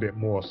may have a bit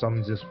more,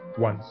 some just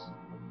once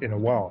in a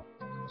while.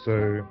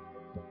 So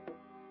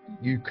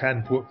you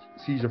can put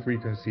seizure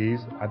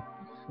frequencies.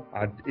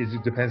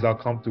 It depends how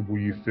comfortable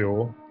you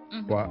feel,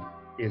 but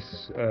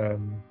it's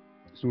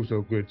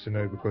also good to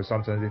know, because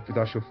sometimes if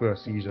that's your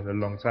first seizure in a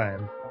long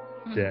time,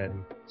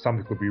 then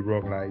something could be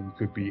wrong, like you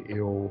could be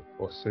ill,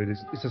 or so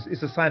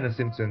it's a sign and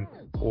symptom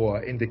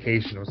or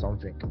indication or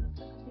something.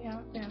 Yeah.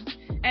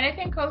 And I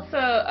think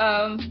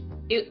also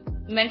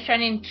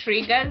mentioning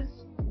triggers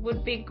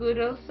would be good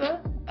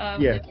also.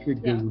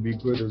 Triggers would be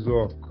good as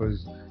well,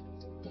 because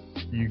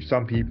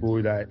some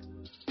people that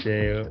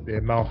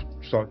their mouth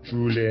start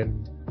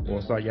drooling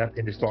or start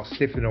yapping, they start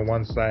stiffening on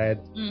one side,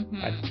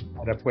 and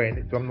at a point,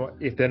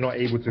 if they're not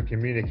able to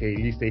communicate,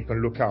 at least they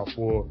can look out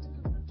for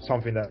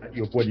something that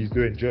your body's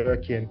doing,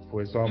 jerking,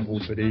 for example,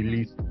 so at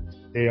least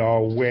they are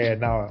aware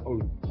now,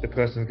 the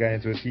person's going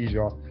into a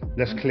seizure,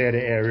 let's clear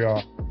the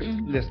area,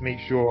 let's make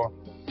sure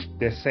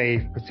they're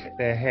safe, protect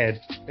their head,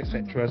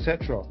 etc.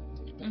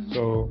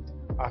 So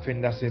I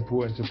think that's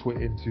important to put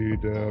into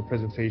the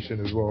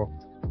presentation as well.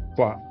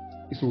 But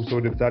it's also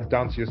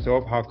down to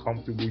yourself, how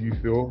comfortable you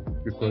feel,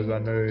 because I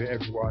know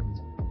everyone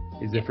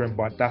is different,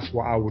 but that's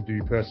what I would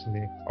do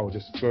personally. I would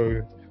just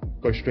go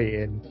straight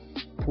in,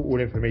 put all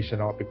the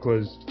information out,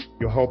 because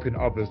you're helping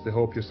others to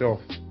help yourself.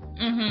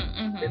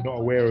 They're not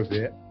aware of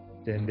it,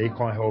 then they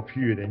can't help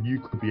you, then you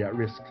could be at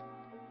risk.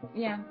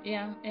 Yeah.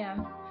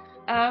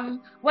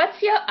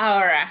 What's your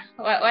aura?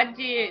 What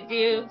do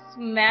you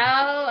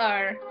smell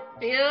or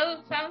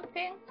feel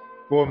something?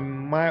 For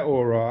my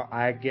aura,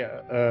 I get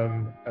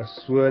a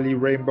swirly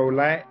rainbow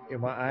light in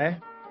my eye.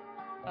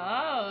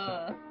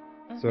 Oh.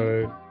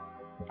 So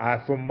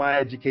from my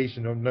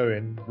education of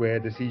knowing where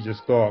the seizures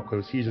start,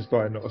 because seizures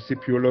start in the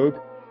occipital lobe,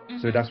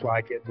 so that's why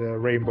I get the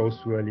rainbow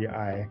swirly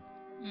eye.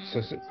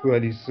 So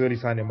swirly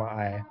sign in my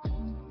eye,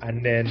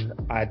 and then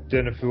I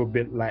don't feel a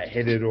bit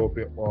lightheaded or a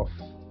bit off,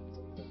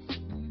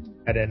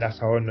 and then that's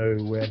how I know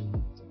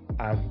when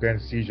I'm going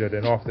to seizure.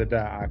 Then after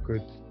that, I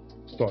could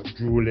start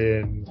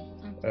drooling.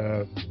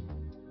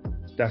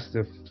 That's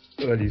the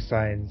early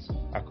signs.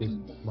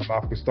 My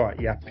mouth could start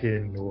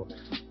yapping,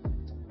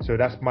 so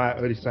that's my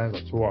early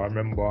signs to what I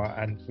remember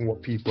and from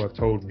what people have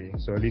told me.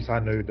 So at least I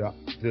know that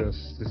the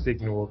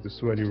signal of the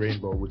swirly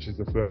rainbow, which is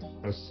the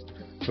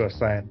first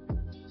sign.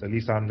 So at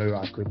least I know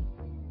I could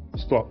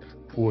stop,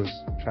 pause,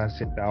 try and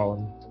sit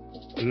down,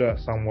 alert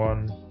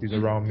someone who's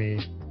around me.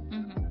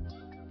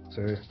 Mm-hmm.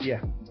 So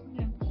yeah.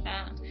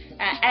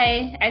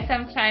 I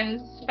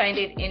sometimes find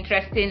it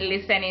interesting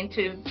listening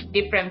to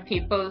different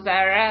people's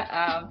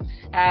aura.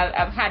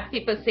 I've had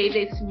people say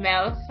they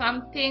smell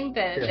something.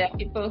 There are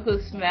people who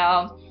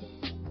smell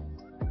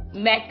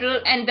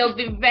metal, and they'll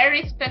be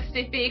very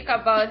specific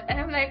about. And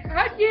I'm like,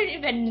 how do you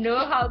even know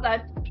how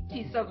that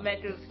piece of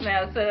metal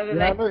smells? So Yeah,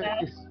 like, I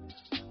know.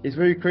 It's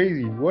very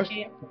crazy. What's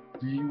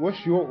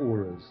your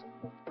auras?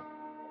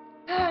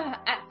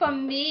 For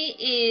me,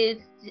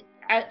 it's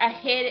a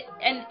head,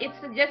 and it's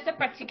just a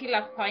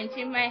particular point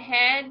in my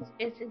head.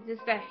 It's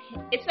just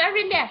it's not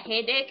really a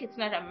headache. It's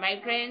not a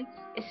migraine.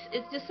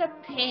 It's just a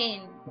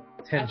pain.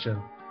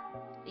 Tension.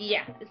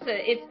 Yeah. So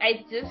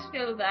I just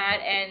feel that,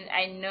 and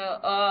I know,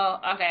 oh,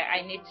 okay,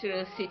 I need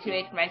to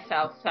situate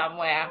myself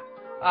somewhere.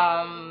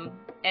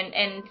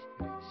 And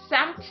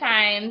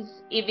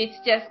sometimes if it's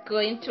just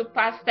going to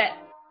pass that,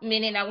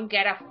 meaning I will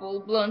get a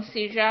full-blown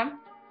seizure,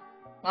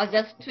 I'll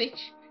just twitch.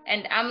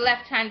 And I'm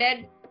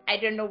left-handed. I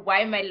don't know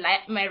why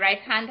my right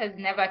hand has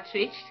never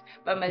twitched,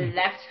 but my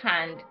left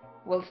hand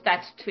will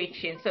start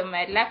twitching. So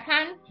my left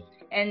hand,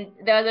 and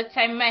the other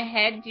time my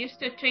head used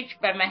to twitch,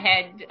 but my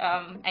head,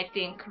 I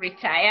think,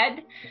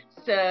 retired.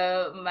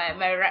 So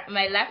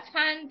my left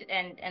hand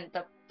and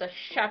the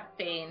sharp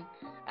pain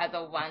are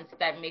the ones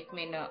that make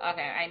me know,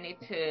 okay, I need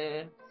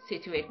to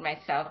situate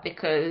myself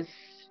because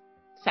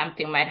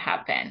something might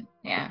happen.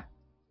 Yeah.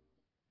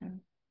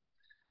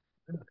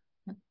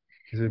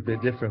 It's a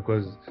bit different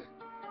because,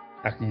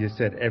 like you just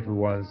said,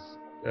 everyone's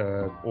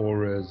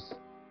auras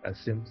and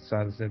signs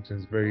and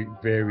symptoms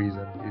varies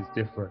and is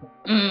different.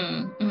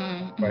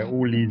 But it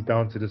all leads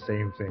down to the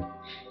same thing.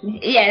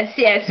 Yes,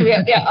 we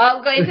are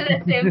all going to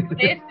the same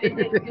place.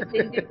 It's just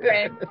in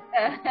different.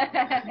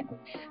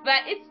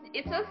 But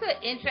it's also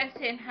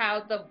interesting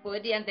how the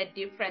body and the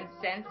different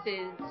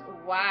senses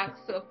work.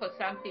 So for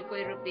some people,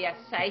 it will be a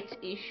sight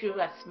issue,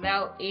 a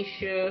smell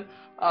issue,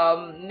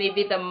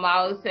 maybe the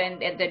mouth and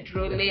the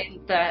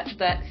drooling. So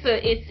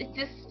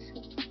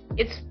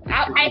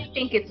I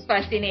think it's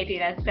fascinating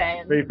at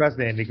times. Very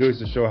fascinating. It goes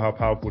to show how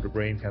powerful the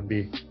brain can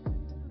be.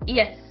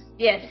 Yes,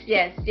 yeah.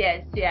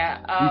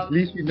 At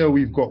least we know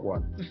we've got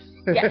one.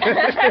 Yeah.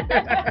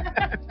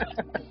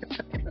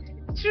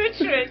 True,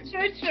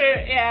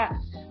 yeah.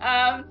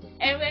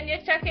 And when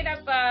you're talking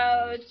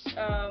about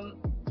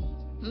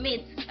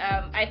myths,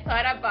 I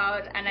thought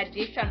about an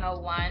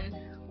additional one,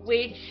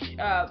 which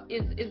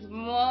is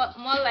more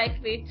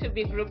likely to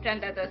be grouped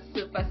under the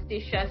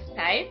superstitious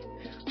type,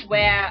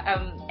 where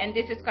and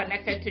this is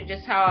connected to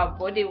just how our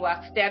body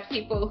works. There are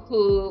people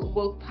who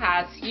will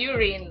pass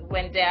urine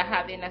when they're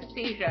having a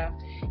seizure.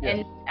 Yeah.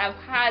 And I've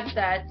heard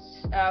that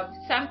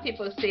some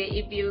people say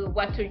if you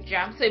want to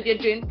jump, so if you're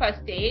doing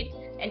first aid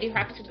and you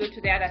have to go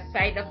to the other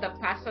side of the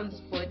person's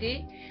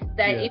body,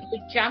 that if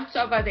you jumped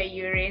over the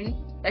urine,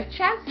 the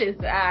chances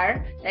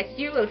are that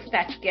you will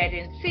start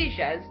getting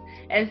seizures.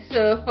 And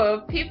so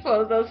for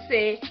people, they'll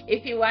say,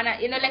 if you want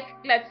to, like,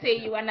 let's say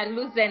you want to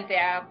loosen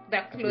their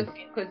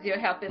clothing because you're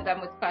helping them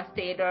with first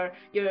aid, or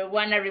you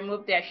want to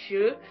remove their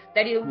shoe,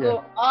 that you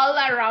go all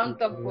around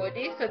the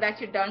body so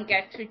that you don't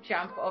get to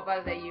jump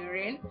over the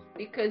urine.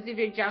 Because if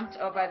you jumped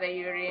over the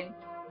urine,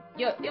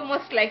 you're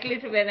most likely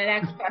to be the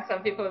next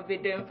person people will be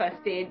doing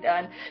first aid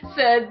on.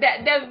 So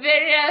the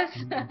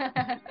various...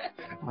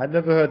 I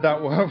never heard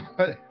that one,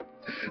 but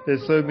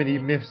there's so many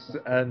myths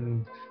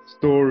and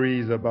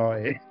stories about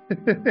it.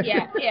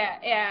 Yeah.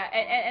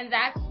 And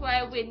that's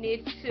why we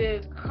need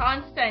to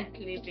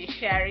constantly be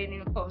sharing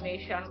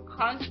information,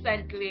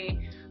 constantly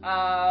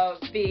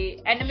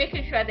and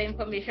making sure the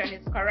information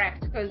is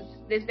correct, because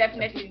there's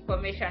definitely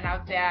information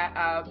out there,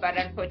 but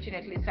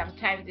unfortunately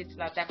sometimes it's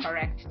not the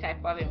correct type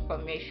of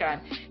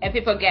information, and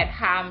people get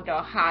harmed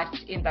or hurt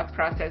in the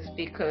process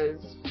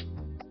because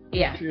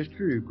it's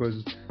true,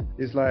 because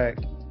it's like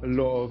a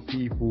lot of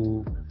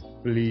people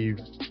believe,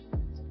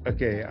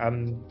 okay,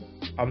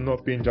 I'm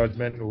not being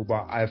judgmental,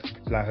 but I've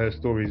like heard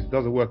stories. It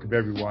doesn't work with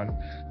everyone.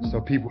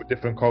 So people with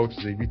different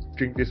cultures, if you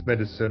drink this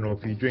medicine, or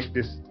if you drink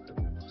this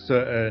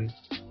certain,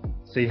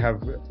 say,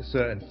 have a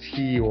certain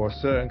tea or a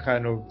certain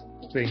kind of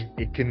thing,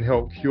 it can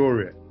help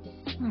cure it.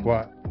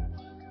 But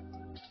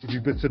if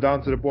you put it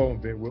down to the bottom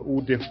of it, we're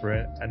all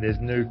different, and there's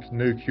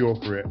no cure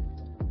for it.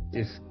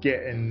 It's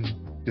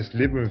just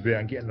living with it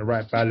and getting the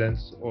right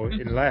balance or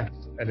in life,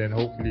 and then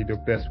hopefully the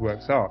best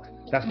works out.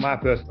 That's my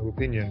personal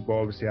opinion, but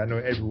obviously I know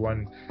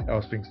everyone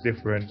else thinks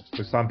different.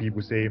 Because some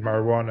people say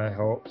marijuana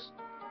helps,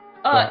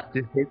 but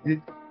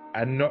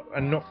and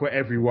not for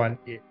everyone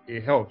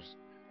it helps.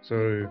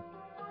 So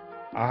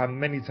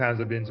many times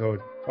I've been told,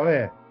 oh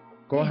yeah,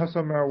 go and have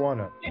some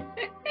marijuana.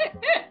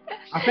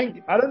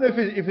 I don't know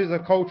if it's a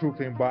cultural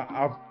thing, but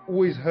I've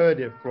always heard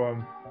it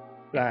from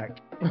like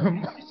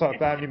some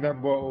family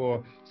member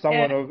or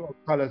someone of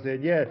color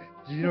saying, yeah,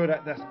 do you know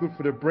that's good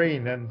for the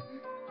brain? And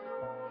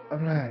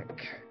I'm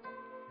like,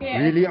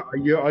 really?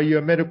 Are you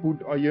a medical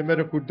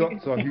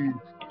doctor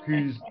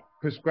who's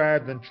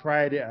prescribed and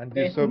tried it and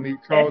did so many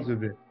trials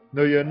with it?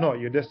 No, you're not.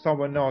 You're just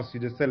someone else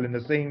who's just selling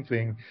the same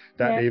thing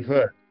that Yeah. they've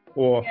heard.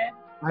 Or Yeah.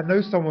 I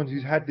know someone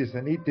who's had this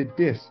and he did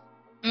this,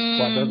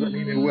 but doesn't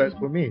mean it works Mm.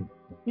 for me.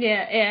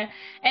 Yeah, yeah.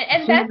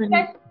 And So many.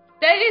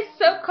 that is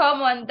so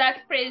common,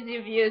 that phrase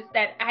you've used,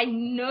 that I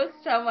know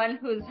someone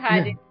who's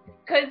had Yeah, it.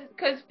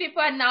 Because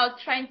people are now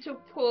trying to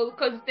pull,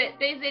 because there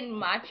isn't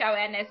much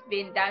awareness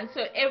being done.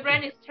 So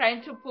everyone is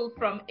trying to pull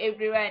from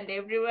everywhere and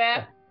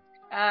everywhere.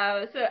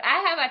 yeah, So I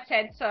have a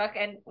TED Talk,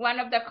 and one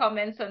of the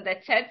comments on the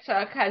TED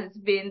Talk has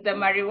been the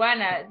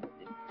marijuana.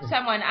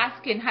 Someone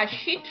asking, has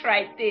she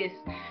tried this?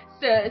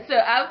 So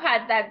I've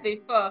had that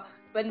before.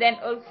 But then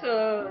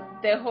also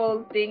the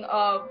whole thing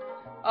of,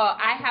 oh,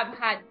 I have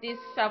had this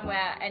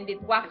somewhere and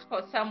it worked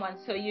for someone,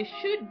 so you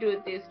should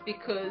do this,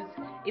 because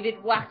if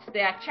it worked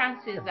there,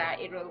 chances are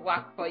it will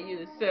work for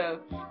you. So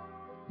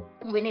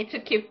we need to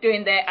keep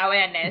doing the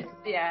awareness.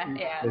 Yeah,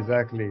 yeah,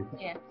 exactly.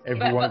 yeah.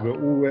 Everyone,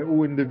 we're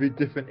all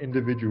different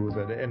individuals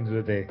at the end of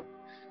the day.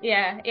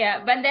 Yeah,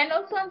 yeah. But then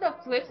also on the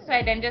flip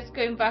side, and just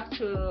going back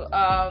to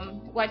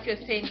what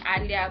you're saying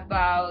earlier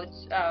about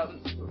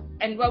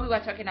and what we were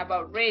talking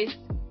about race,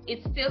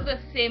 it's still the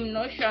same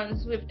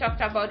notions. We've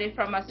talked about it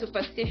from a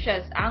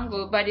superstitious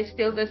angle, but it's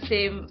still the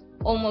same,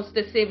 almost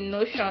the same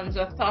notions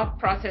or thought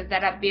process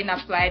that have been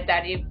applied,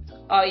 that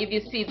if you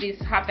see this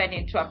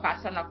happening to a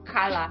person of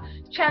color,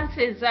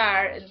 chances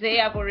are they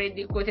have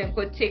already quote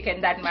unquote taken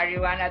that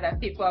marijuana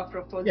that people are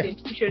proposing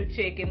you should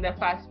take in the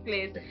first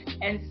place.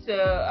 And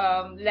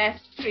so less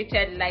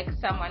treated like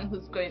someone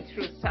who's going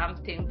through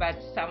something, but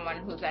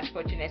someone who's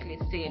unfortunately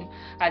seen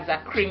as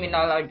a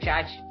criminal or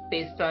judged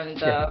based on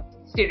the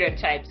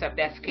stereotypes of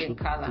their skin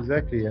color.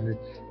 Exactly,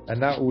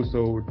 and that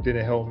also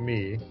didn't help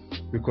me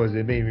because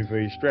it made me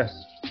very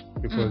stressed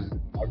because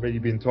I've already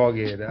been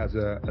targeted as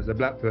a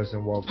black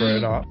person while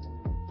growing up,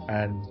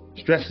 and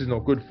stress is not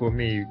good for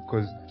me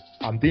because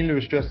I'm dealing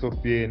with stress of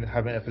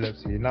having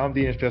epilepsy. Now I'm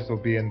dealing with stress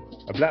of being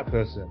a black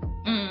person.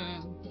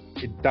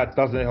 That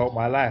doesn't help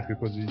my life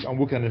because I'm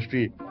walking on the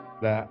street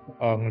that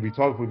I'm going to be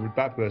targeted with a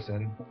black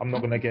person. I'm not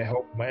going to get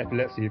help with my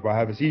epilepsy if I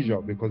have a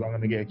seizure because I'm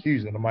going to get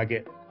accused and I might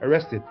get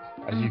arrested.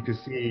 As you can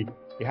see,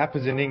 it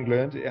happens in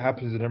England, it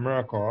happens in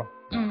America,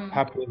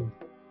 happens.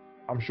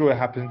 I'm sure it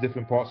happens in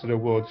different parts of the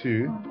world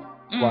too,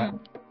 but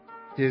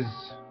there's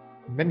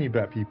many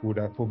black people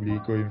that are probably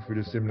going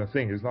through the similar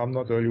thing. I'm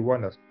not the only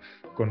one that's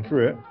gone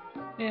through it.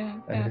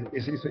 And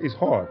it's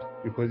hard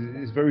because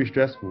it's very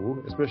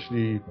stressful,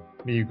 especially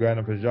me growing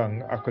up as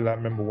young. I could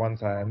remember one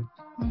time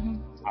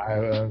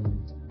I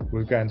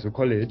was going to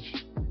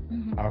college.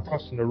 I was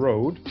crossing the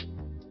road.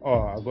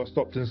 Oh, I got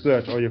stopped and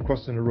searched. Oh, you're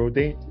crossing the road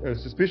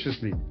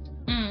suspiciously.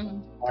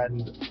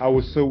 And I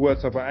was so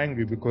worked up and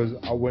angry because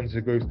I wanted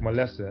to go for my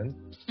lesson.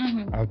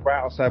 I was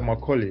right outside my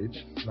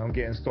college and I'm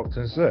getting stopped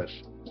and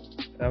searched.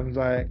 And I was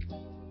like,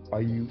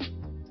 are you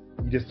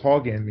just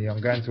targeting me? I'm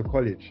going to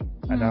college.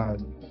 And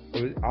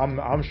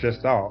I'm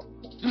stressed out.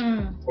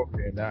 And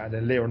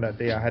then later on that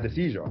day I had a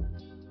seizure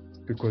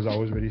because I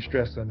was really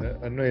stressed and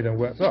annoyed and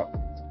worked up.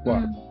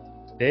 But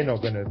they're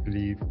not gonna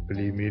believe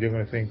me. They're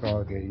gonna think, oh,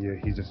 okay, yeah,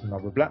 he's just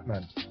another black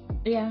man.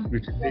 Yeah.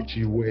 Which is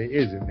literally what it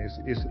is, and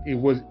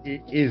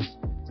it is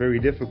very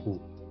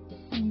difficult.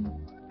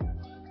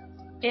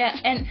 Yeah,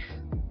 and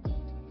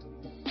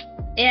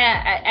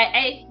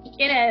I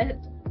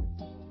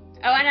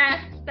I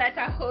wanna start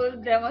a whole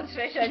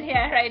demonstration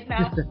here right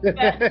now.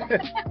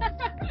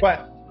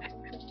 But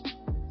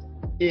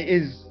it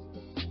is,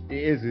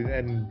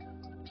 and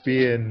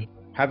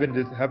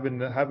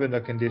having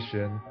a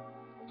condition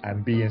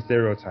and being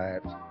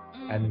stereotyped,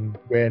 and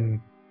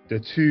when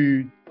there's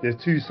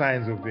two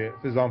signs of it.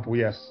 For example,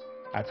 yes,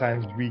 at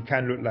times we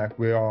can look like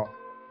we are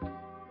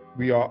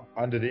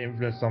under the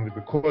influence of something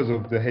because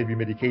of the heavy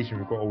medication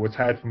we've got, or we're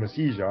tired from a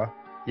seizure.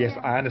 Yes,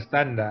 I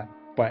understand that,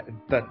 but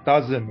that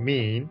doesn't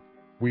mean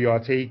we are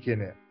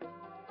taking it.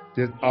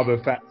 There's other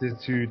factors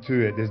to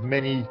it.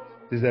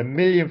 There's a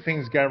million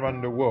things going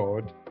around the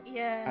world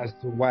as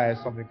to why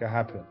something can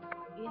happen.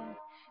 Yeah,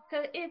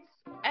 so it's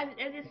as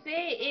you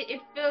say,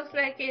 it feels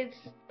like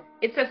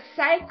it's a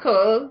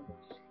cycle.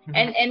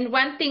 And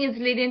one thing is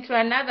leading to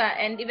another,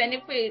 and even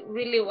if we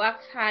really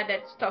worked hard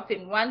at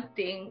stopping one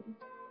thing,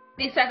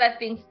 these other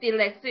things still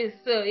exist.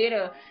 So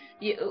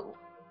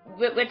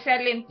we're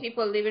telling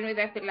people living with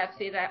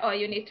epilepsy that, oh,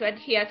 you need to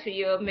adhere to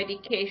your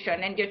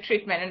medication and your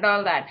treatment and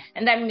all that,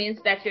 and that means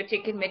that you're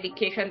taking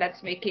medication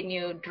that's making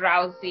you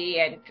drowsy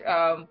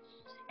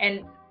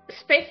and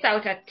spaced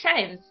out at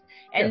times,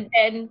 and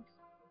then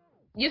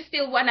you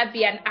still want to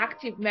be an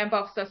active member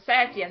of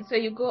society, and so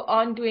you go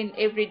on doing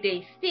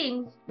everyday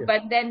things,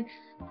 but then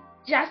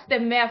just the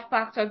mere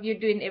fact of you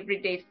doing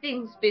everyday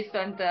things based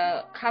on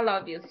the color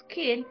of your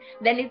skin,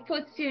 then it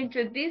puts you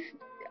into this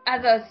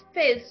other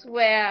space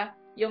where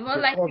you're more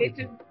likely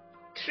to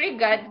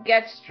trigger,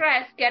 get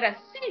stressed, get a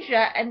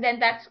seizure, and then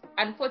that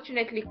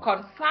unfortunately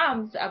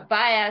confirms a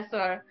bias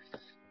or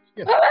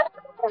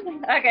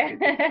okay.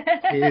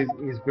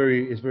 It's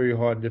very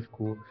hard and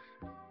difficult.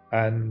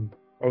 And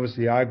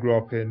obviously I grew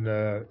up in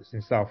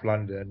South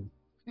London,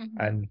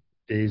 and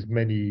there's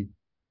many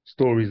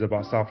stories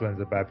about South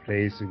London's a bad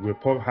place. We're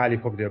highly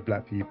populated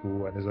black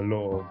people, and there's a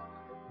lot of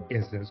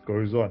incidents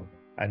goes on,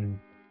 and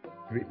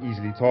we're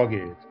easily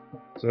targeted.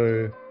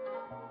 So,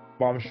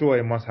 but I'm sure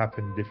it must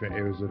happen in different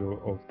areas of the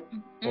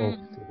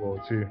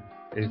world too.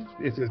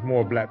 If there's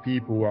more black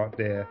people out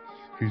there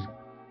who's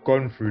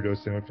gone through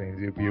those similar things,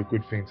 it'd be a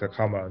good thing to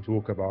come out and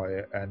talk about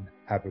it and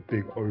have a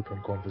big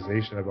open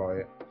conversation about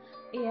it.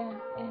 Yeah.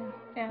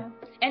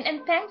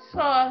 And thanks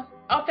for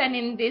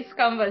opening this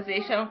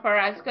conversation for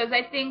us, because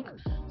I think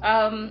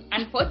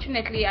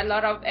unfortunately a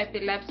lot of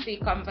epilepsy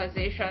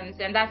conversations,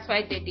 and that's why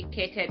I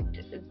dedicated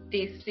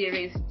this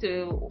series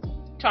to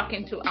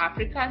talking to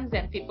Africans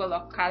and people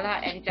of color,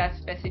 and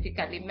just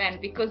specifically men,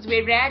 because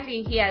we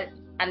rarely hear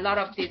a lot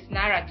of these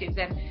narratives,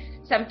 and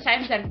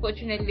sometimes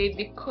unfortunately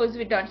because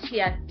we don't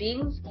hear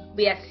things,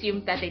 we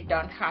assume that they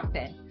don't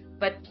happen.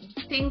 But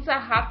things are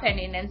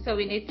happening, and so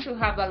we need to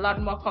have a lot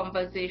more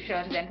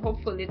conversations, and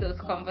hopefully those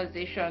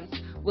conversations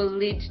will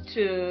lead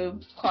to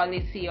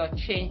policy or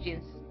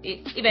changes,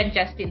 even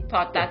just in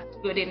thought. That's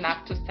good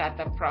enough to start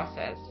the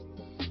process.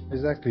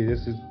 Exactly.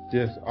 This is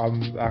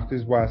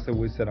why I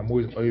always said I'm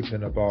always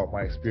open about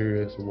my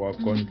experience and what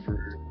I've gone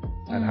through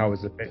and how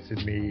it's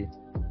affected me,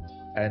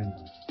 and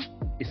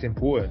it's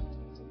important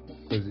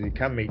because it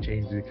can make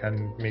changes, it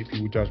can make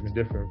people judgment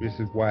different. This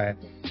is why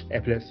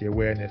epilepsy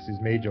awareness is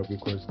major,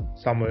 because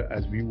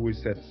as we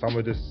always said, some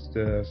of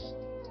the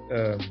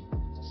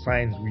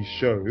signs we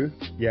show,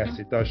 yes,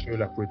 it does show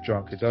like we're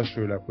drunk, it does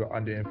show like we're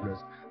under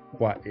influence,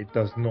 but it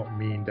does not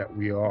mean that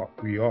we are.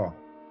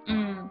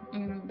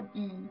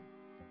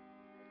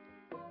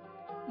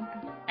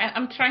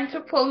 I'm trying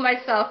to pull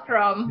myself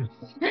from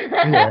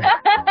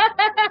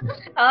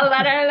all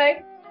that. I'm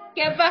like,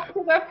 get back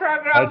to the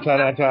program. I'm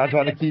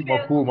trying to keep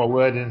my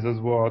wordings as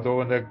well. I don't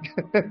want to.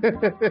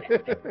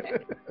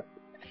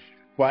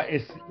 But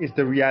it's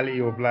the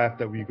reality of life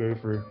that we go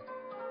through,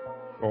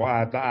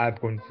 or that I've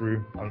gone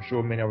through. I'm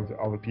sure many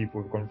other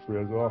people have gone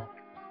through as well.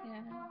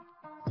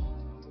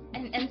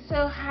 Yeah. And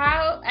so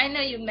how, I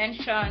know you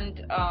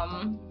mentioned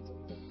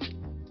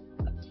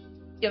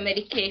your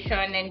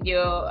medication and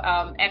your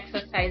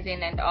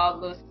exercising and all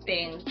those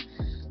things.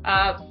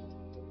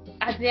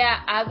 Are there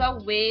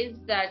other ways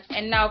that,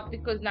 and now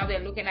because now we're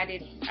looking at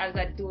it as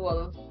a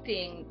dual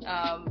thing,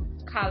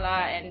 color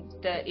and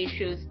the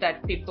issues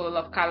that people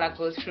of color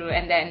go through,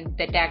 and then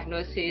the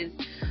diagnosis,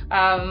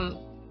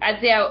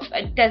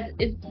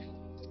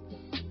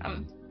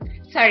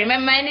 sorry, my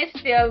mind is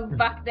still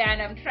back there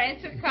and I'm trying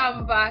to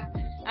come back.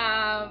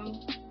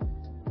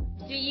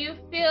 Do you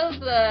feel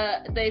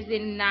there's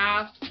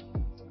enough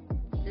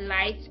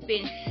light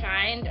being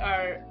shined,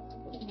 or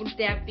would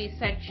there be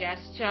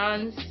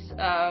suggestions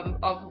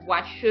of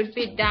what should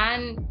be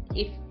done,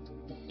 if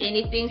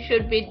anything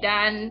should be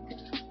done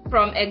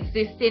from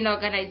existing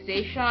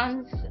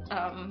organizations?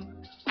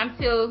 I'm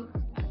still,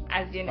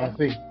 as you know.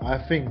 I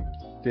think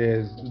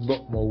there's a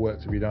lot more work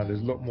to be done.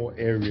 There's a lot more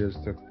areas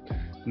a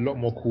lot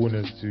more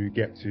corners to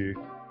get to.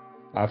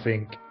 I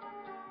think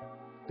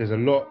there's a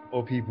lot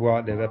of people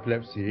out there with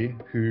epilepsy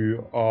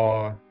who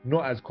are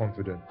not as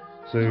confident.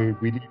 So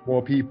we need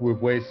more people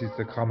with voices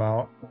to come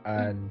out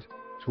and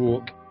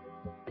talk,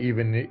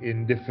 even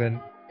in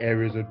different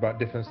areas about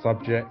different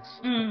subjects,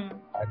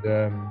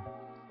 and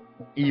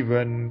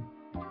even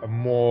a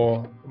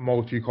more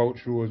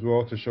multicultural as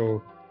well, to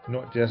show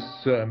not just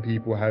certain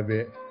people have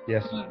it.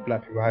 Yes,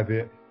 black people have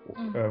it,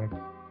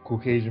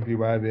 Caucasian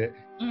people have it,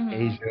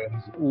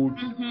 Asians, all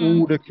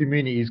the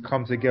communities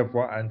come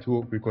together and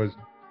talk, because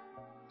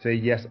say,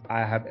 yes, I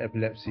have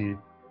epilepsy,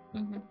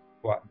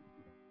 but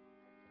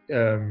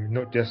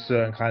not just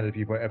certain kinds of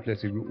people with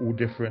epilepsy. We're all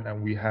different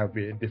and we have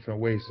it in different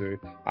ways. So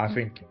I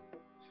think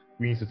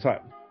we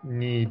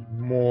need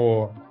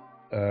more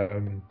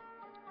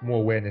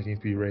awareness needs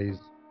to be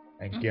raised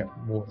and get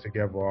more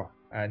together.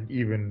 And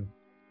even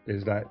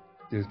there's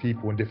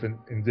people in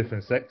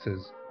different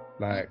sectors,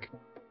 like,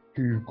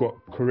 who've got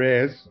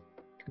careers,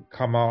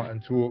 come out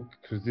and talk,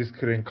 because this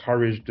could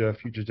encourage the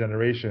future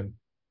generation.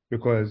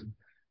 Because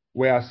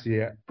where I see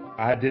it,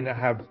 I didn't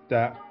have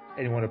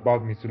anyone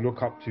above me to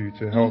look up to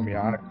help me.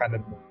 I kind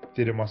of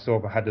did it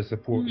myself. I had the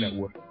support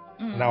network.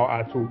 Now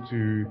I talk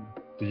to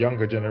the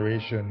younger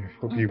generation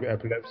for people with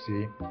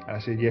epilepsy, and I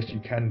said, yes, you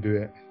can do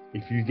it.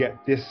 If you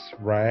get this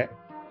right,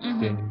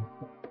 then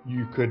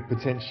you could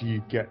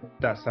potentially get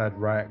that side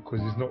right,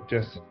 because it's not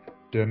just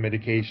the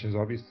medications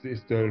of it's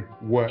the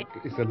work,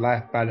 it's the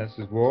life balance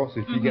as well.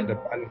 So if you get the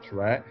balance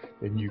right,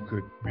 then you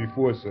could move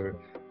forward. So,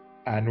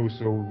 and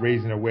also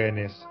raising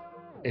awareness,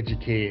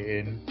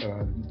 educating,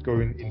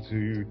 going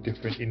into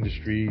different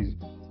industries,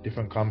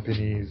 different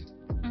companies,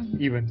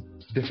 even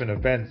different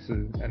events,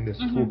 and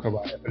just talk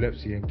about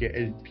epilepsy and get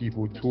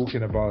people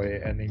talking about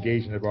it and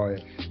engaging about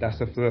it. That's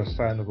the first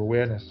sign of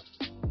awareness.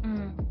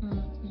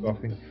 So I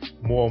think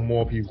more and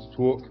more people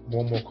talk,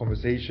 more and more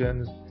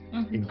conversations,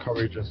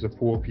 encourage and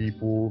support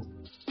people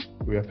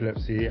with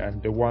epilepsy,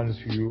 and the ones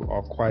who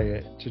are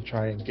quiet, to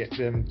try and get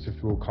them to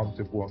feel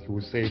comfortable and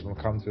feel safe and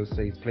come to a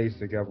safe place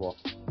together,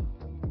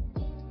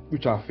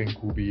 which I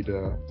think will be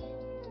the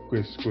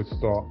good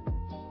start.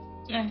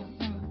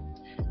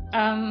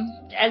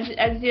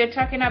 As you're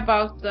talking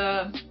about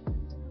the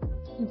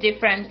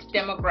different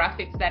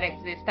demographics that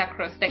exist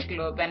across the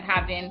globe and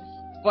having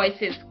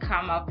voices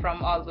come up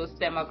from all those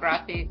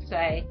demographics,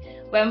 I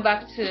went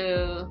back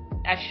to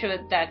a show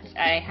that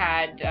I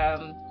had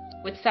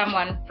with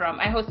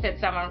I hosted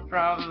someone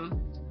from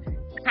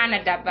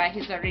Canada, but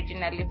he's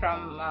originally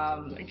from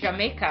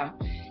Jamaica.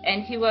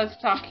 And he was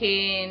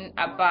talking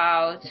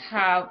about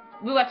how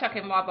we were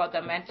talking more about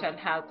the mental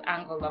health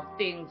angle of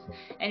things.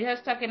 And he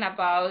was talking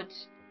about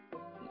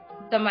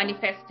the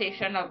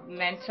manifestation of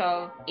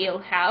mental ill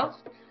health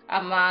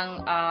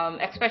among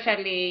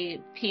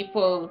especially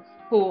people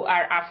who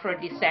are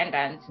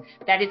Afro-descendants,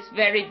 that it's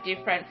very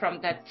different from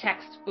the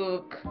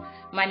textbook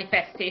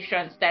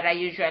manifestations that are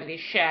usually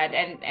shared.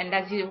 And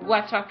as you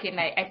were talking,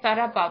 I thought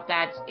about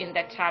that in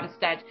the terms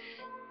that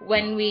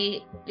when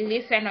we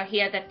listen or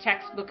hear the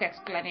textbook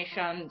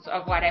explanations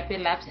of what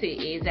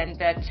epilepsy is and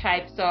the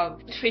types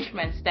of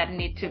treatments that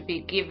need to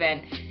be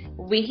given,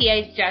 we hear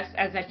it just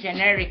as a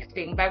generic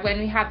thing. But when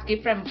we have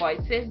different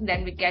voices,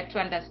 then we get to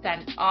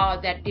understand all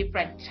the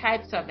different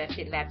types of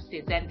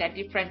epilepsies and the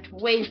different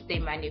ways they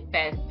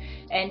manifest,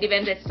 and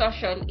even the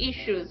social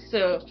issues.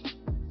 So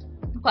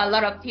for a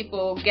lot of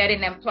people,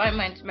 getting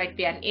employment might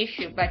be an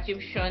issue, but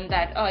you've shown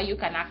that, you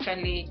can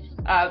actually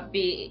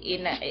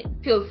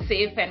feel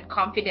safe and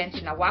confident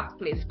in a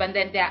workplace. But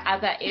then there are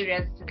other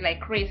areas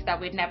like race that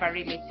we never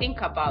really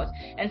think about.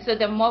 And so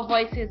the more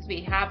voices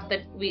we have,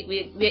 that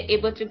we're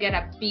able to get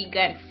a bigger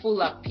and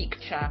fuller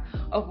picture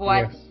of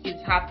what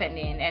is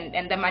happening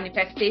and the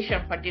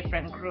manifestation for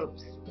different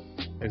groups.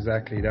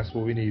 Exactly, that's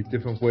what we need.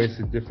 Different voices,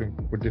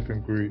 for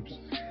different groups,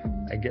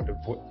 and get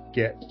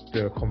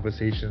the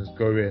conversations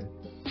going,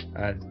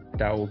 and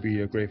that will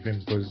be a great thing.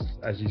 Because,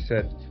 as you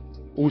said,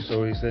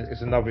 also it's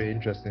another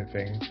interesting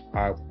thing.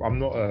 I'm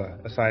not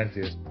a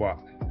scientist, but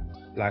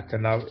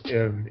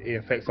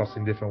it affects us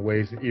in different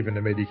ways. Even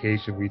the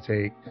medication we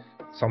take,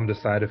 some of the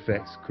side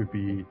effects could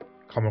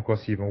come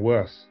across even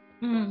worse.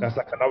 That's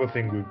like another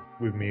thing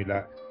with me.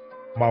 Like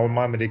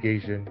my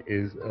medication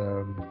is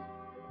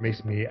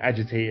makes me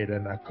agitated,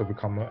 and I could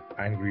become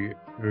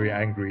very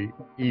angry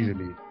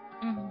easily.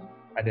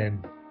 And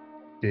then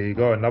there you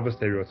go, another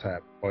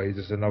stereotype, or he's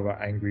just another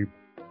angry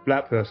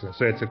black person.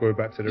 So to go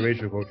back to the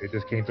racial culture, it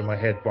just came to my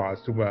head, but I was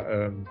talking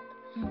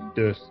about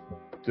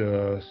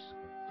the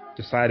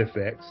side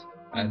effects,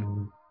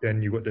 and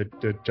then you got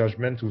the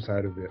judgmental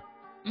side of it.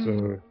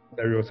 So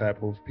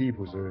stereotype of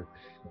people, so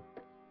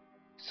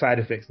side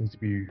effects need to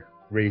be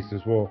raised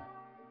as well.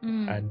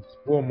 And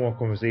more and more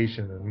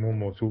conversation and more and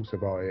more talks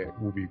about it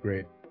will be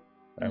great,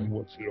 and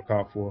what to look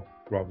out for,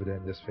 rather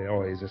than just say,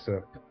 it's just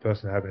a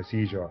person having a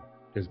seizure.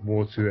 There's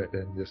more to it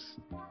than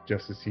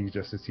just the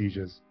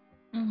seizures.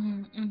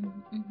 And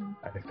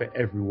affect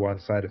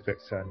everyone's side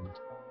effects, and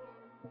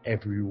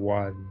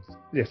everyone's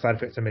side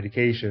effects to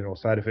medication or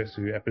side effects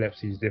to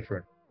epilepsy is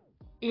different.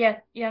 Yeah.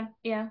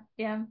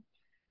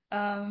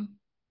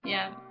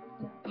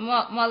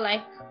 More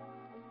like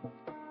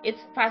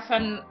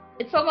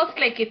it's almost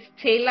like it's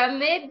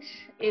tailor-made.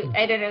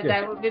 I don't know if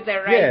that would be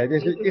the right.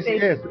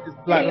 It's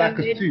like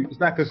a suit. It's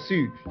like a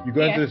suit. You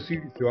go into the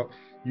suit shop,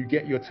 you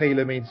get your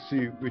tailor-made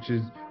suit, which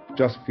is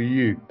just for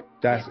you.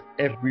 That's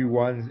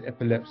everyone's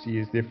epilepsy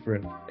is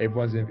different.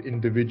 Everyone's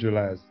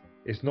individualized.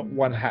 It's not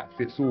one hat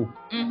fits all.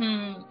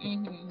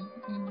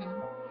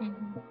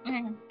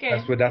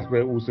 Okay. That's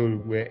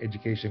where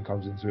education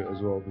comes into it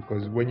as well.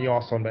 Because when you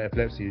ask someone about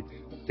epilepsy,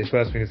 the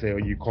first thing they say,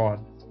 you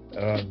can't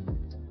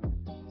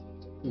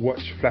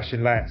watch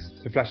flashing lights.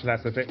 The flashing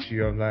lights affect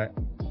you. I'm like,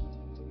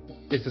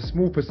 it's a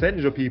small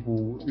percentage of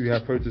people who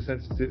have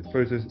photosensitive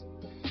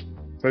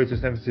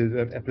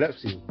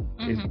epilepsy.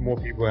 It's more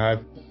people who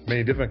have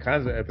many different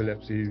kinds of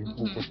epilepsy.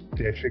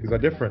 Their triggers are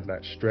different,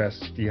 like stress,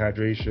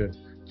 dehydration,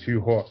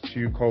 too hot,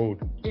 too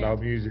cold,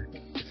 loud music,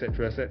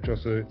 etc.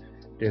 So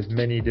there's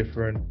many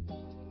different.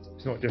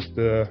 It's not just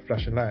the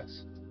flashing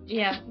lights.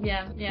 Yeah,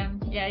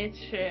 it's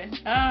true.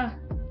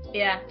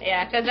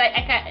 Because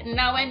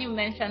now when you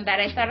mentioned that,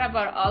 I thought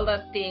about all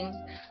the things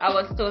I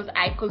was told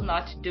I could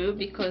not do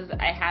because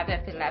I have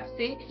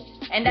epilepsy,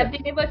 and I've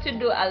been able to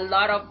do a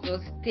lot of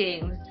those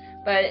things.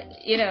 But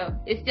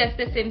it's just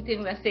the same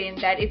thing we're saying,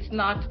 that it's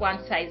not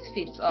one size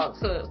fits all.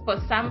 So for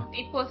some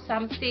people,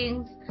 some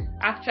things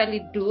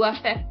actually do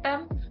affect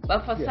them,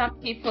 but for some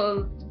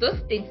people, those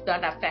things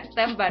don't affect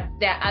them, but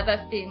there are other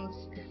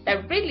things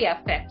that really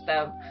affect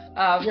them.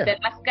 The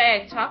last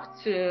guy I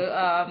talked to,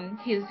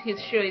 his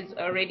show is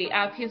already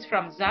up. He's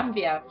from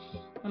Zambia,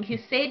 and he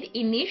said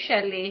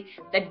initially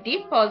the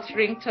default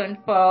ringtone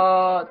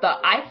for the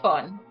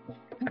iPhone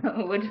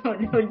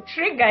would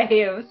trigger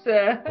him.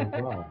 So.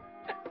 Wow.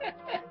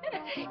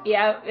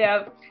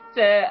 Yeah.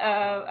 So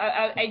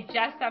I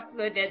just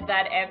uploaded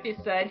that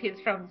episode. He's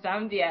from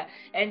Zambia,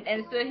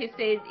 and so he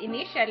said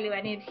initially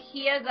when he'd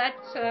hear that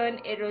tone,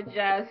 it'll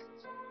just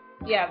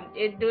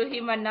it do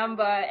him a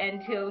number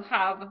and he'll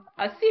have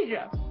a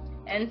seizure.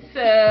 And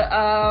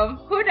so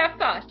who'd have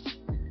thought?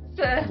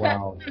 So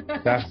Wow,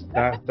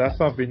 that's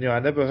something new. I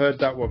never heard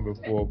that one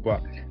before,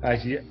 but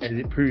actually, as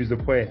it proves the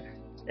point,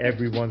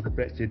 everyone's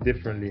affected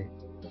differently.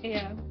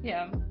 yeah,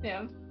 yeah,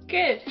 yeah.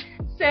 Good.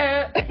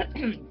 So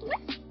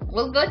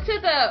we'll go to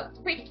the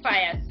quick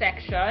fire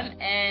section,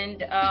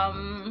 and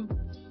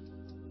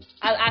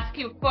I'll ask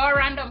you 4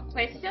 random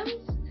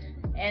questions,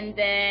 and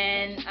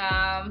then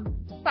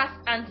first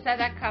answer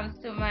that comes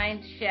to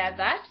mind, share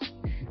that,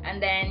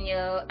 and then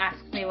you'll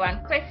ask me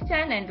 1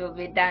 question, and we'll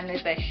be done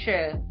with the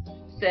show.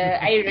 So,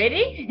 are you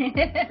ready?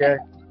 Yeah.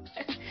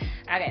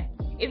 Okay.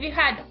 If you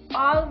had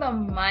all the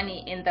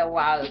money in the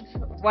world,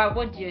 what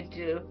would you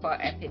do for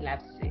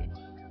epilepsy?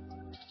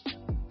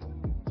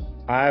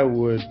 I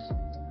would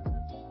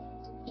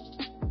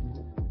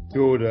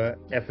build a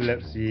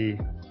epilepsy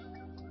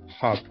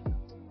hub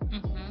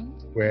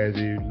where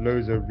the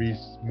loads of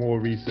more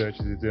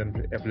researchers are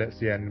doing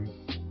epilepsy, and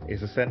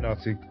it's a center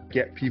to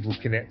get people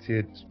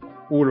connected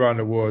all around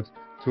the world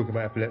talking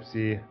about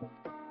epilepsy.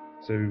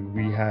 So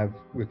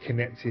we're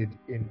connected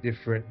in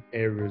different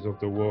areas of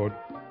the world,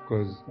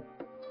 because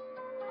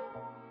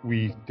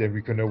we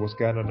can know what's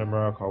going on in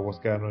America, what's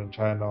going on in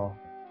China,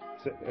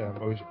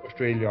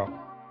 Australia.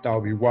 That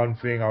would be one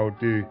thing I would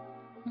do.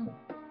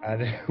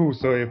 And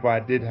also, if I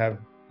did have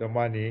the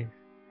money,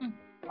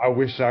 I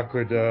wish I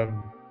could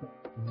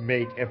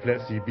make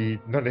epilepsy be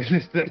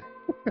non-existent.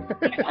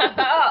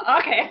 Oh,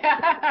 okay.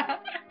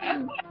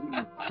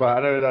 But I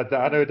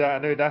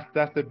know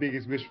that's the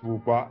biggest wishful,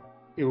 but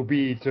it will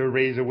be to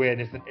raise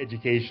awareness and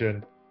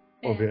education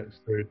of it.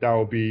 So that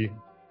will be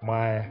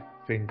my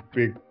thing.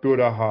 Build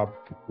a hub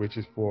which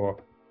is for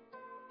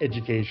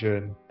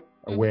education,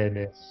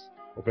 awareness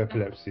of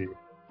epilepsy,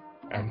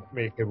 and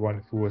make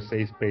everyone feel a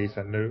safe space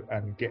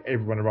and get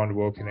everyone around the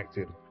world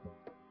connected.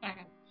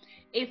 Okay.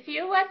 If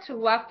you were to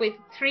work with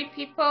 3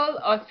 people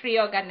or 3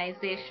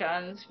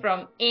 organizations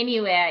from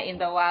anywhere in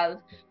the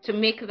world to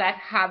make that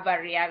hub a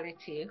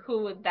reality,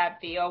 who would that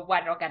be, or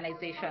what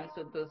organizations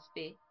would those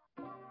be?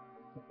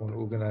 One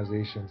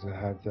organization to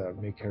have that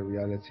make a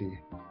reality.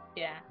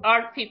 Yeah,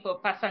 or people,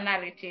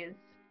 personalities.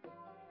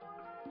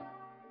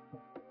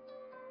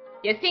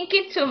 You're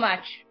thinking too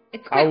much.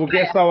 I'll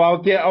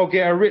get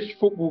a rich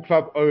football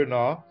club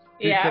owner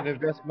who can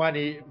invest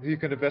money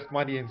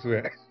into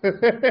it.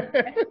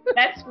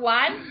 That's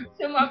 1.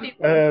 2 more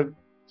people.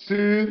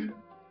 2,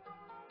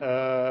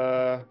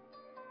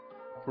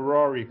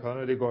 Ferrari, because I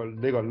know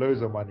they got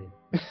loads of money.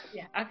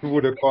 Yeah. Okay.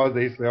 All the cars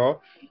they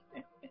sell.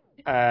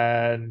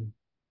 And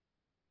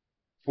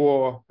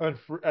 4 and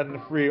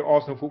 3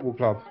 Arsenal Football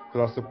Club,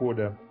 because I support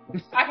them.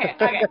 Okay.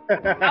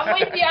 I'm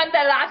with you on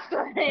the last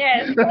one.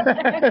 Yes.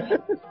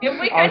 If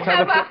we can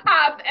have a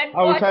hub and I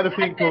was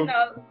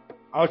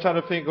trying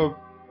to think of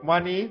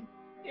money.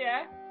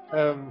 Yeah.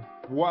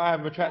 What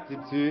I'm attracted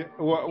to,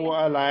 what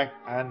I like,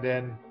 and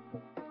then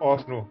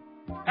Arsenal.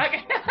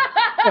 Okay.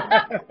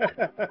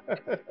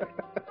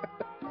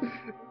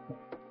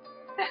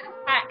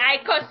 I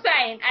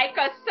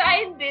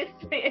co-sign this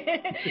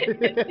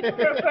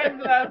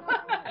proposal.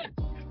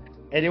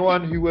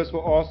 Anyone who works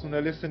for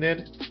Arsenal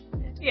listening,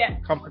 yeah,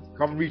 come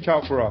reach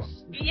out for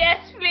us. Yes,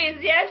 please.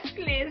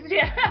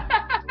 Yeah.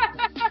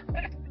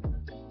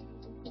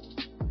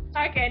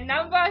 Okay,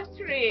 number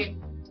 3.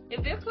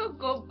 If you could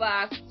go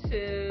back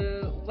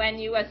to when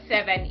you were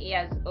 7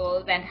 years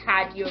old and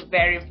had your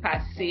very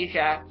first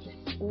seizure,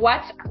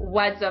 what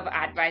words of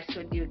advice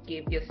would you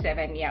give your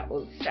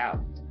 7-year-old self?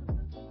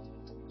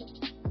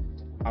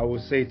 I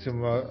would say to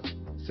my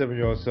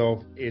 7-year-old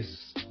self, it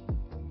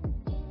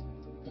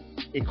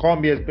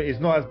can't be it's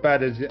not as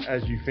bad as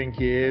you think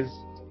it is.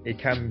 It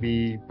can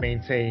be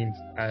maintained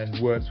and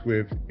worked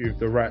with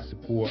the right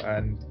support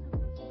and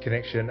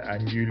connection,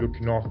 and you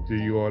looking after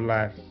your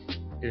life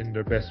in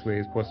the best way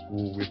as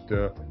possible with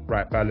the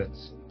right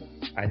balance,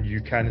 and you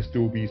can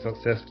still be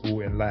successful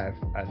in life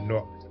and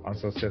not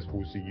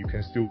unsuccessful. So you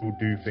can still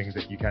do things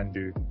that you can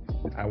do.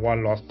 And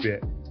one last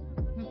bit,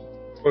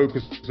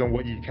 focus on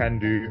what you can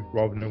do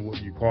rather than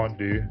what you can't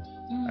do,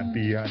 and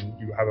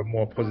you have a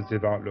more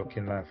positive outlook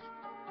in life.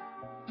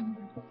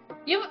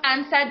 You've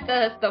answered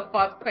the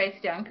 4th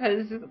question,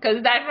 because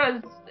that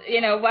was,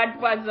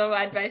 what words of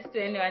advice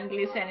to anyone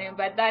listening.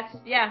 But that's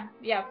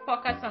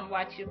focus on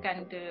what you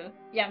can do.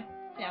 Yeah.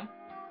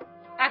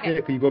 Okay.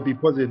 Yeah, you gotta be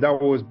positive.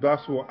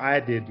 That's what I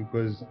did,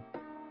 because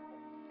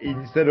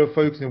instead of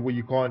focusing on what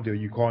you can't do,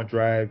 you can't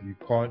drive, you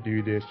can't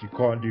do this, you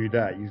can't do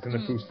that, you're gonna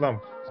feel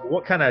slumped. So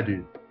what can I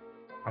do?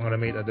 I'm gonna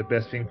make that the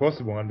best thing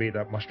possible. I'm gonna make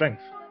that my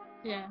strength.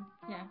 Yeah.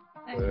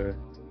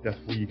 That's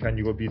what you can.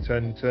 You gotta be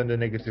turn the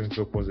negative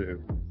into a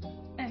positive.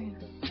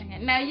 Okay.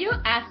 Now you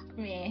ask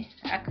me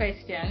a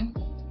question.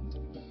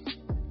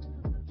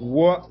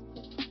 What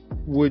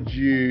would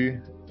you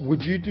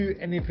do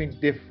anything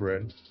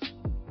different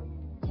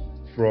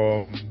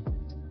from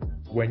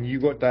when you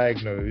got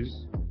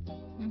diagnosed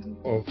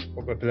of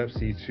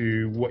epilepsy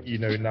to what you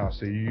know now?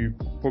 So you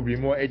probably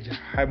more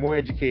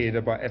educated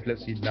about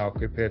epilepsy now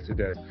compared to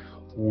then.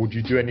 Would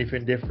you do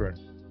anything different?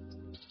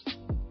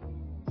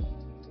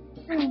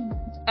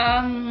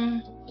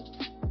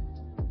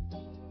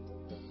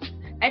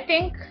 I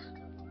think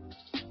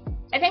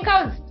think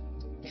I was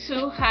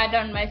too hard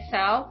on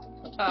myself,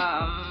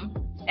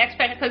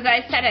 especially because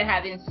I started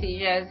having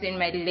seizures in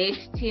my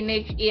late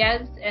teenage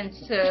years, and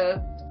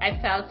so I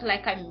felt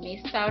like I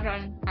missed out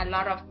on a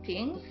lot of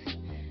things,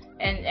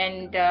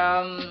 and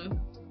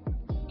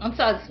so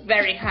I was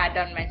very hard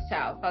on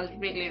myself. I was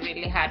really,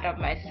 really hard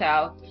on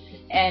myself,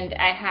 and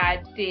I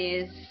had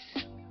this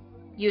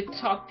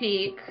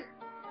utopic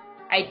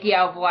idea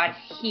of what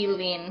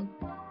healing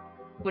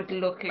would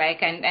look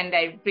like, and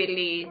I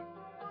really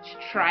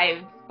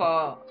strive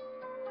for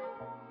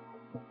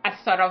a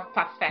sort of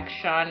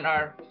perfection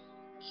or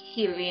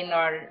healing,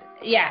 or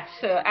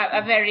so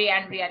a very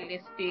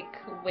unrealistic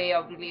way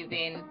of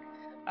living.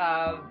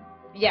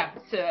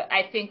 So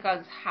I think I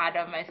was hard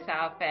on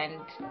myself,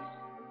 and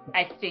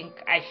I think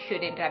I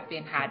shouldn't have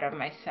been hard on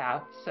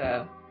myself.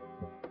 So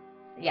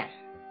yeah.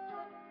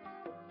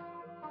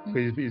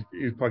 I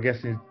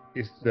guess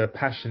it's the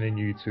passion in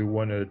you to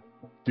want to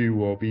do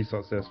or be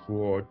successful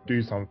or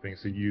do something,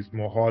 so you use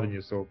more hard on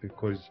yourself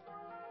because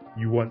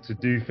you want to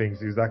do things.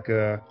 It's like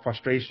a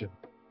frustration.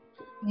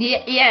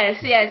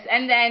 Yes,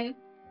 and then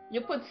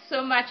you put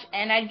so much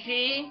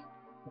energy,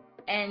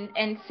 and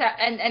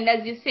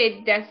as you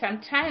said, there's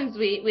sometimes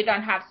we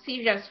don't have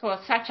seizures for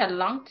such a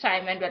long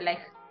time, and we're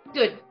like,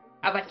 dude,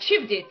 I've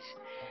achieved it.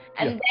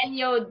 And then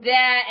you're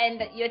there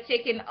and you're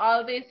taking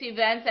all these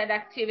events and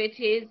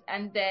activities,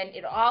 and then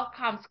it all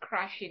comes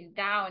crashing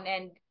down,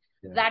 and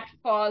that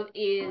fall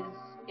is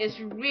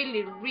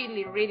really,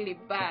 really, really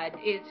bad.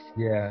 You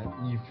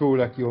feel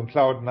like you're on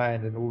cloud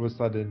 9, and all of a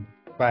sudden,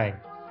 bang.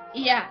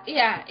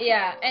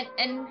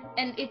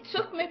 And it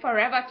took me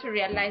forever to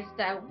realize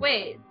that,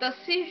 wait, the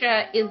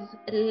seizure is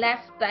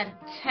less than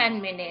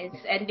 10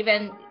 minutes, and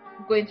even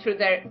going through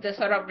the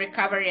sort of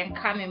recovery and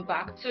coming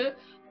back to,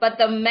 but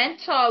the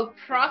mental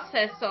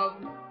process of,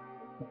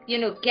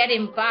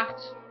 getting back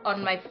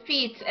on my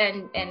feet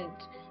and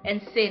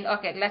saying,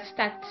 okay, let's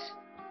start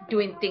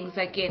doing things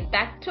again,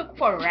 that took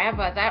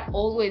forever. That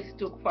always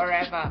took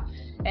forever,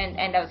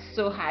 and I was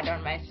so hard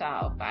on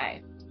myself. So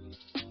I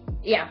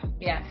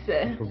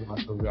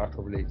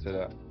can relate to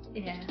that.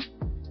 Yeah.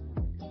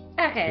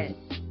 Okay.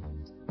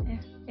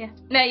 Yeah.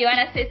 No, you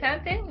wanna say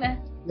something? No?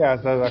 Yeah,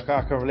 so I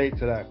can relate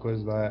to that,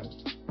 because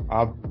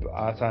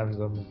at times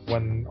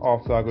when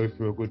after I go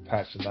through a good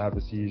patch and I have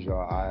a seizure,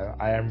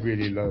 I am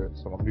really low,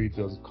 so my mood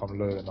does come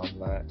low, and I'm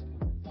like,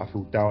 I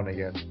feel down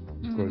again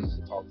because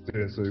I'm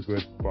doing so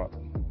good. But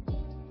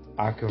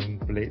I can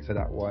relate to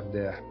that one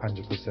there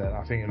 100%.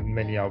 I think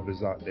many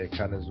others out there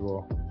can as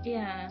well.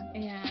 You're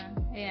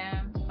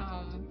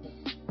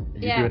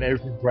doing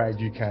everything right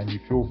you can, you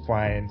feel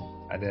fine,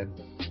 and then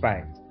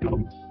bang.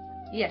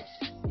 Yes,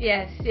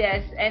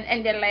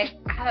 and they're like,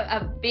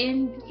 I've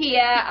been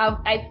here,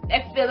 I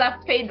feel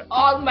I've paid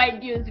all my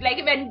dues, like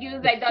even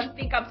dues I don't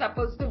think I'm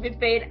supposed to be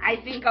paid, I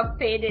think I've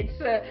paid it,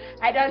 so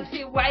I don't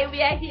see why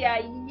we are here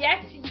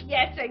yet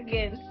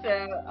again.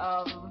 So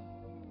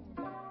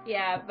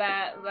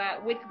but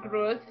with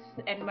growth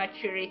and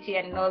maturity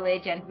and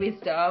knowledge and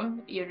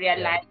wisdom, you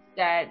realize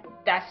that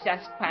that's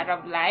just part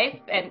of life,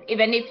 and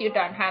even if you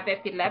don't have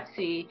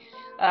epilepsy,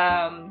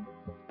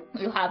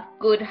 you have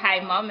good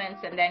high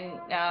moments, and then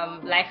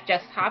life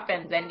just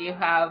happens, and you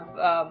have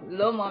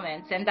low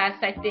moments, and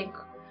that's, I think,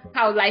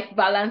 how life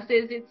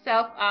balances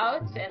itself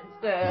out. And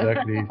so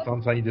exactly.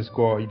 Sometimes you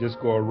just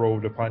gotta roll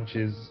the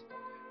punches,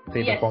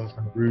 take the bumps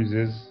and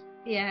bruises.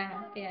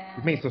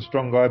 It makes us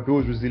stronger, it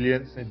builds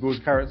resilience, it builds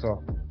character.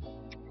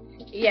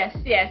 Yes.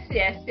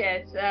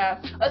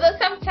 Although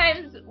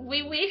sometimes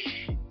we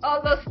wish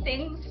all those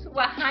things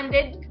were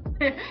handed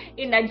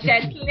in a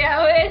gentler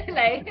way,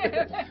 like.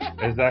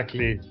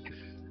 Exactly.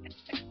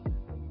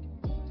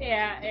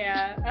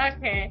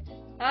 Okay.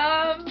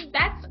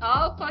 That's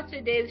all for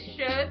today's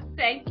show.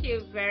 Thank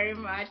you very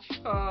much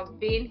for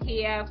being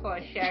here,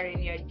 for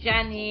sharing your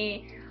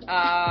journey,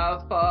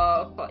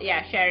 for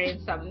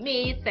sharing some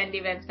myths and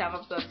even some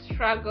of the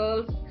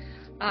struggles.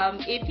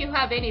 If you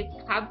have any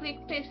public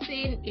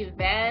facing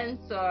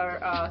events or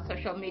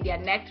social media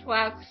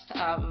networks,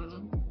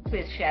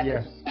 please share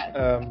yes.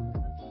 them.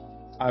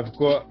 I've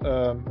got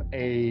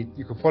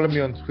you can follow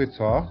me on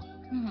Twitter,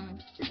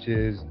 which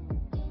is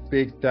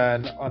Big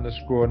Dan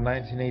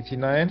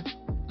 _1989.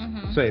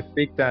 Sorry,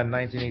 Big Dan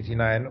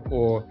 1989,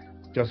 or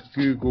just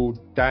Google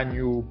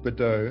Daniel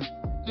Bedeau.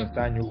 That's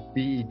Daniel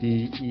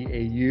Bedeau,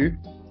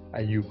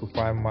 and you can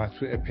find my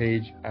Twitter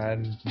page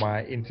and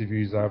my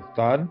interviews I've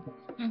done.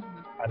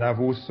 And I've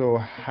also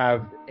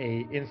have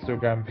a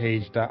Instagram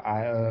page that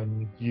I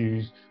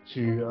use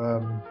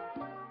to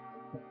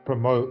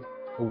promote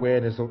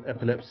awareness of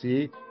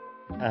epilepsy,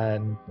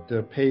 and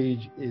the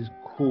page is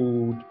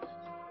called.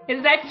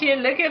 Is that you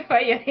looking for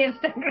your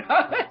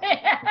Instagram?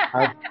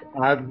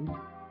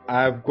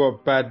 I've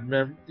got bad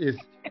memory. It's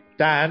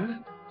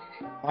Dan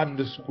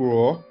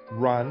 _ runs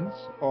RUNS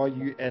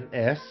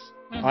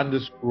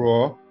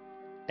 _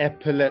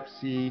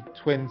 epilepsy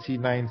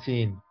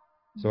 2019.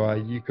 So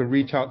you can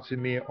reach out to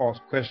me,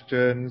 ask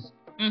questions,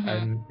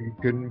 and you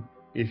can,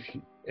 if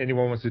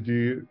anyone wants to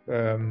do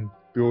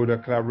build a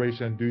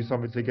collaboration, do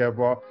something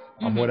together,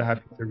 I'm more than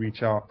happy to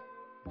reach out.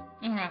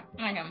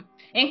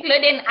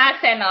 Including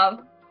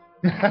Arsenal.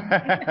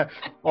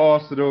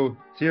 Arsenal,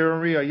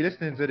 Thierry, are you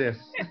listening to this?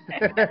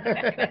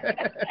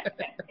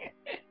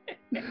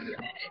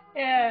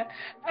 Yeah.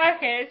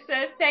 Okay. So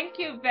thank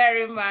you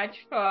very much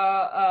for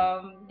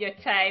your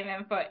time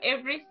and for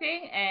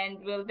everything. And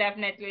we'll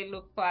definitely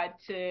look forward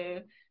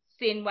to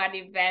seeing what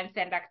events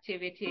and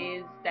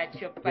activities that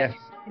you're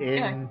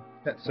participating.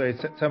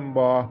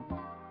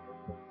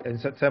 In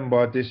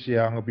September this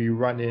year, I'm gonna be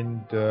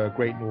running the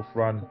Great North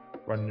Run,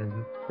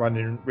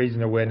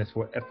 raising awareness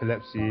for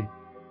epilepsy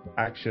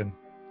action.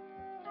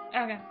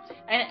 Okay.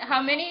 And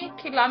how many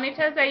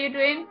kilometers are you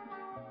doing?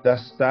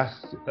 That's half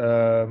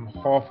a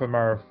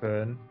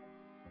marathon,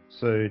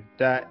 so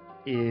that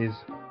is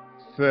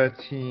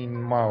 13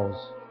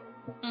 miles.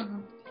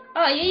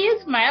 Oh, you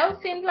use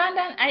miles in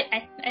London?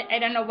 I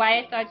don't know why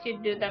I thought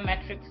you'd do the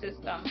metric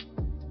system.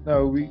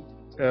 No, we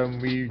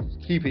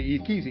keeps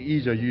it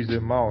easier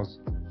using miles.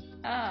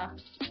 Oh,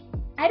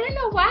 I don't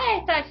know why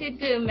I thought you'd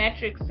do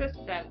metric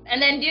system.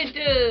 And then do you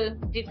do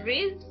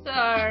degrees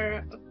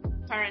or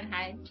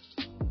Fahrenheit?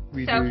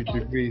 We do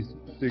degrees,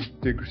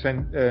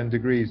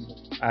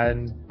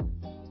 and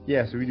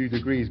so we do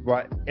degrees,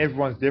 but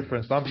everyone's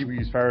different. Some people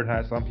use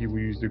Fahrenheit, some people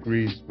use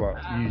degrees, but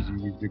we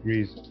usually use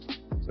degrees.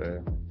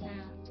 So.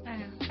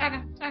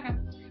 Okay.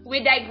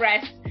 We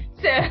digress.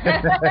 So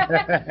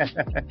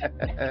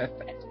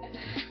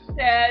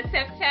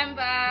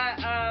September,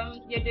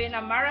 you're doing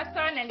a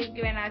marathon, and you've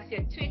given us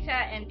your Twitter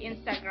and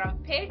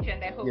Instagram page,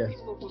 and I hope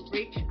people will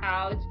reach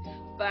out.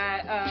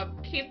 But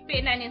keep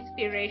being an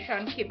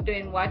inspiration, keep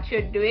doing what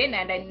you're doing,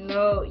 and I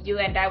know you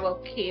and I will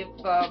keep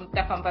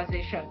the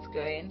conversations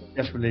going.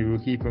 Definitely,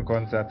 we'll keep in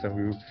contact and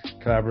we'll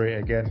collaborate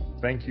again.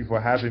 Thank you for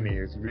having me.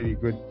 It's really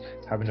good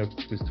having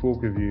this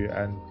talk with you,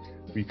 and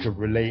we could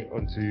relate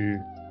onto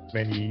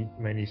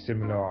many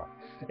similar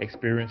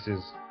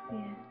experiences.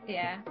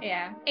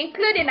 Yeah.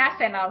 Including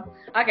Arsenal.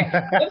 Okay.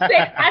 We'll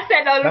say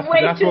Arsenal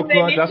way too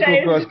many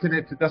times.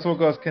 That's what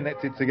got us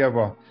connected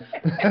together.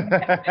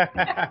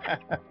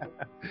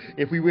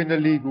 If we win the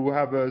league, we'll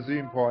have a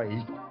Zoom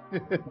party.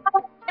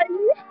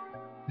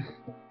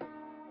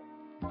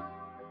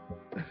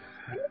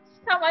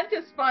 Someone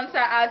to sponsor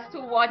us to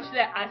watch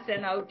the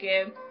Arsenal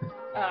game.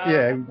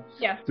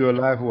 Do a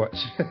live watch.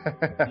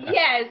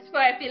 Yes,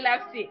 for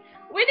epilepsy.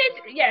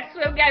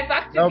 We'll get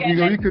back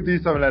together. We could do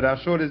something like that.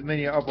 I'm sure there's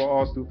many other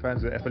Arsenal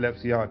fans with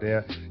epilepsy out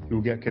there who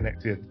will get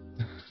connected.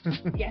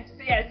 Yes.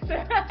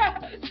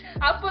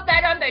 I'll put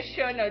that on the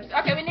show notes.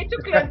 Okay, we need to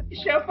close the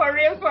show for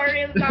real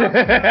now.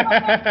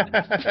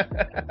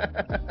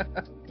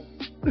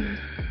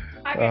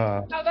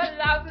 Okay, have a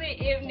lovely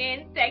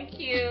evening. Thank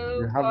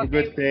you. Have a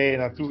good day,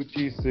 and I'll talk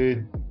to you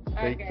soon.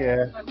 Take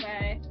care.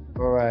 Bye-bye.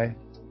 Bye-bye.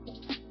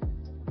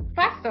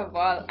 First of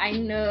all, I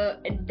know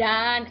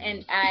Dan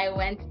and I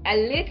went a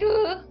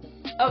little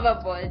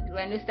overboard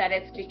when we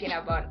started speaking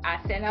about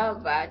Arsenal,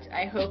 but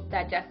I hope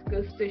that just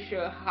goes to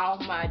show how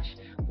much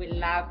we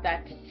love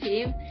that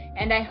team.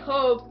 And I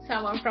hope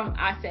someone from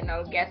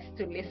Arsenal gets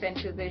to listen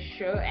to the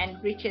show and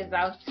reaches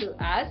out to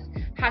us.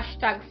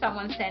 #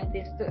 someone send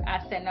this to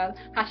Arsenal.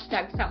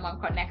 # someone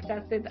connect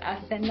us with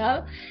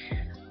Arsenal.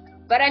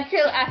 But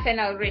until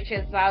Arsenal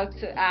reaches out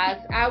to us,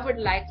 I would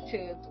like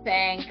to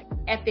thank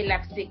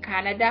Epilepsy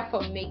Canada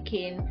for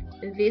making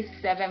this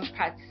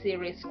 7-part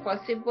series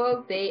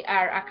possible. They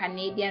are a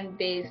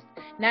Canadian-based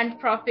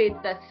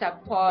nonprofit that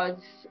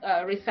supports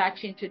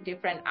research into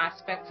different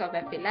aspects of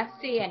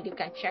epilepsy, and you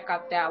can check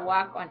out their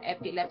work on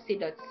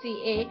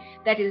epilepsy.ca.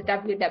 That is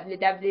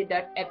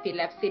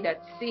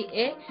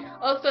www.epilepsy.ca.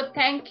 Also,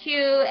 thank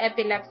you,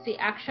 Epilepsy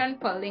Action,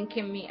 for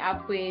linking me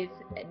up with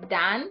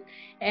Dan.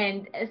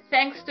 And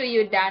thanks to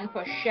you, Dan,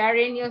 for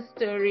sharing your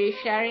story,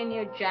 sharing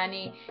your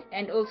journey,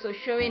 and also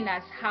showing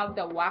us how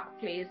the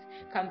workplace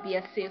can be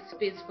a safe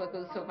space for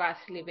those of us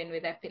living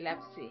with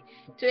epilepsy.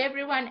 To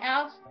everyone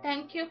else,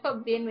 thank you for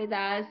being with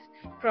us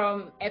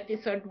from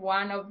episode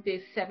 1 of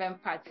this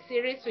 7-part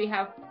series. We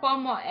have 4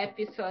 more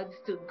episodes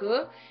to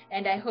go,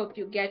 and I hope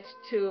you get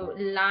to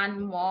learn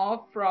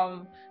more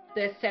from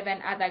the 4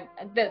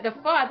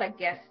 other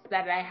guests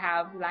that I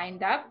have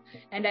lined up.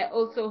 And I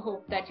also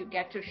hope that you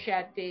get to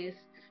share these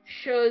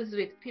shows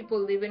with people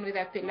living with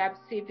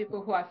epilepsy,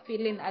 people who are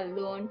feeling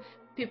alone,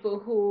 people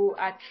who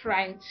are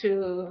trying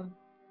to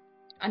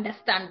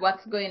understand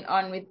what's going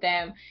on with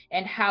them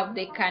and how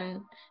they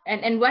can,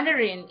 and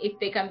wondering if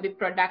they can be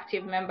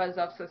productive members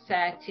of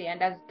society.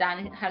 And as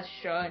Dan has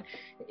shown,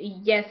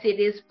 yes, it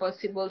is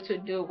possible to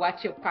do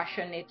what you're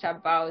passionate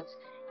about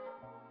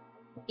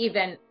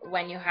even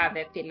when you have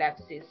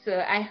epilepsy.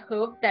 So I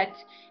hope that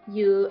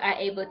you are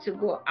able to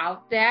go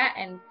out there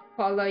and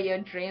follow your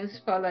dreams,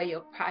 follow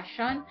your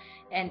passion.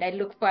 And I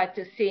look forward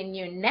to seeing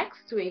you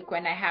next week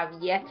when I have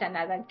yet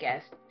another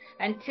guest.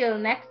 Until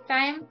next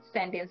time,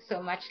 sending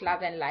so much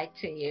love and light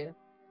to you.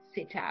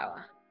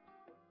 Sitawa.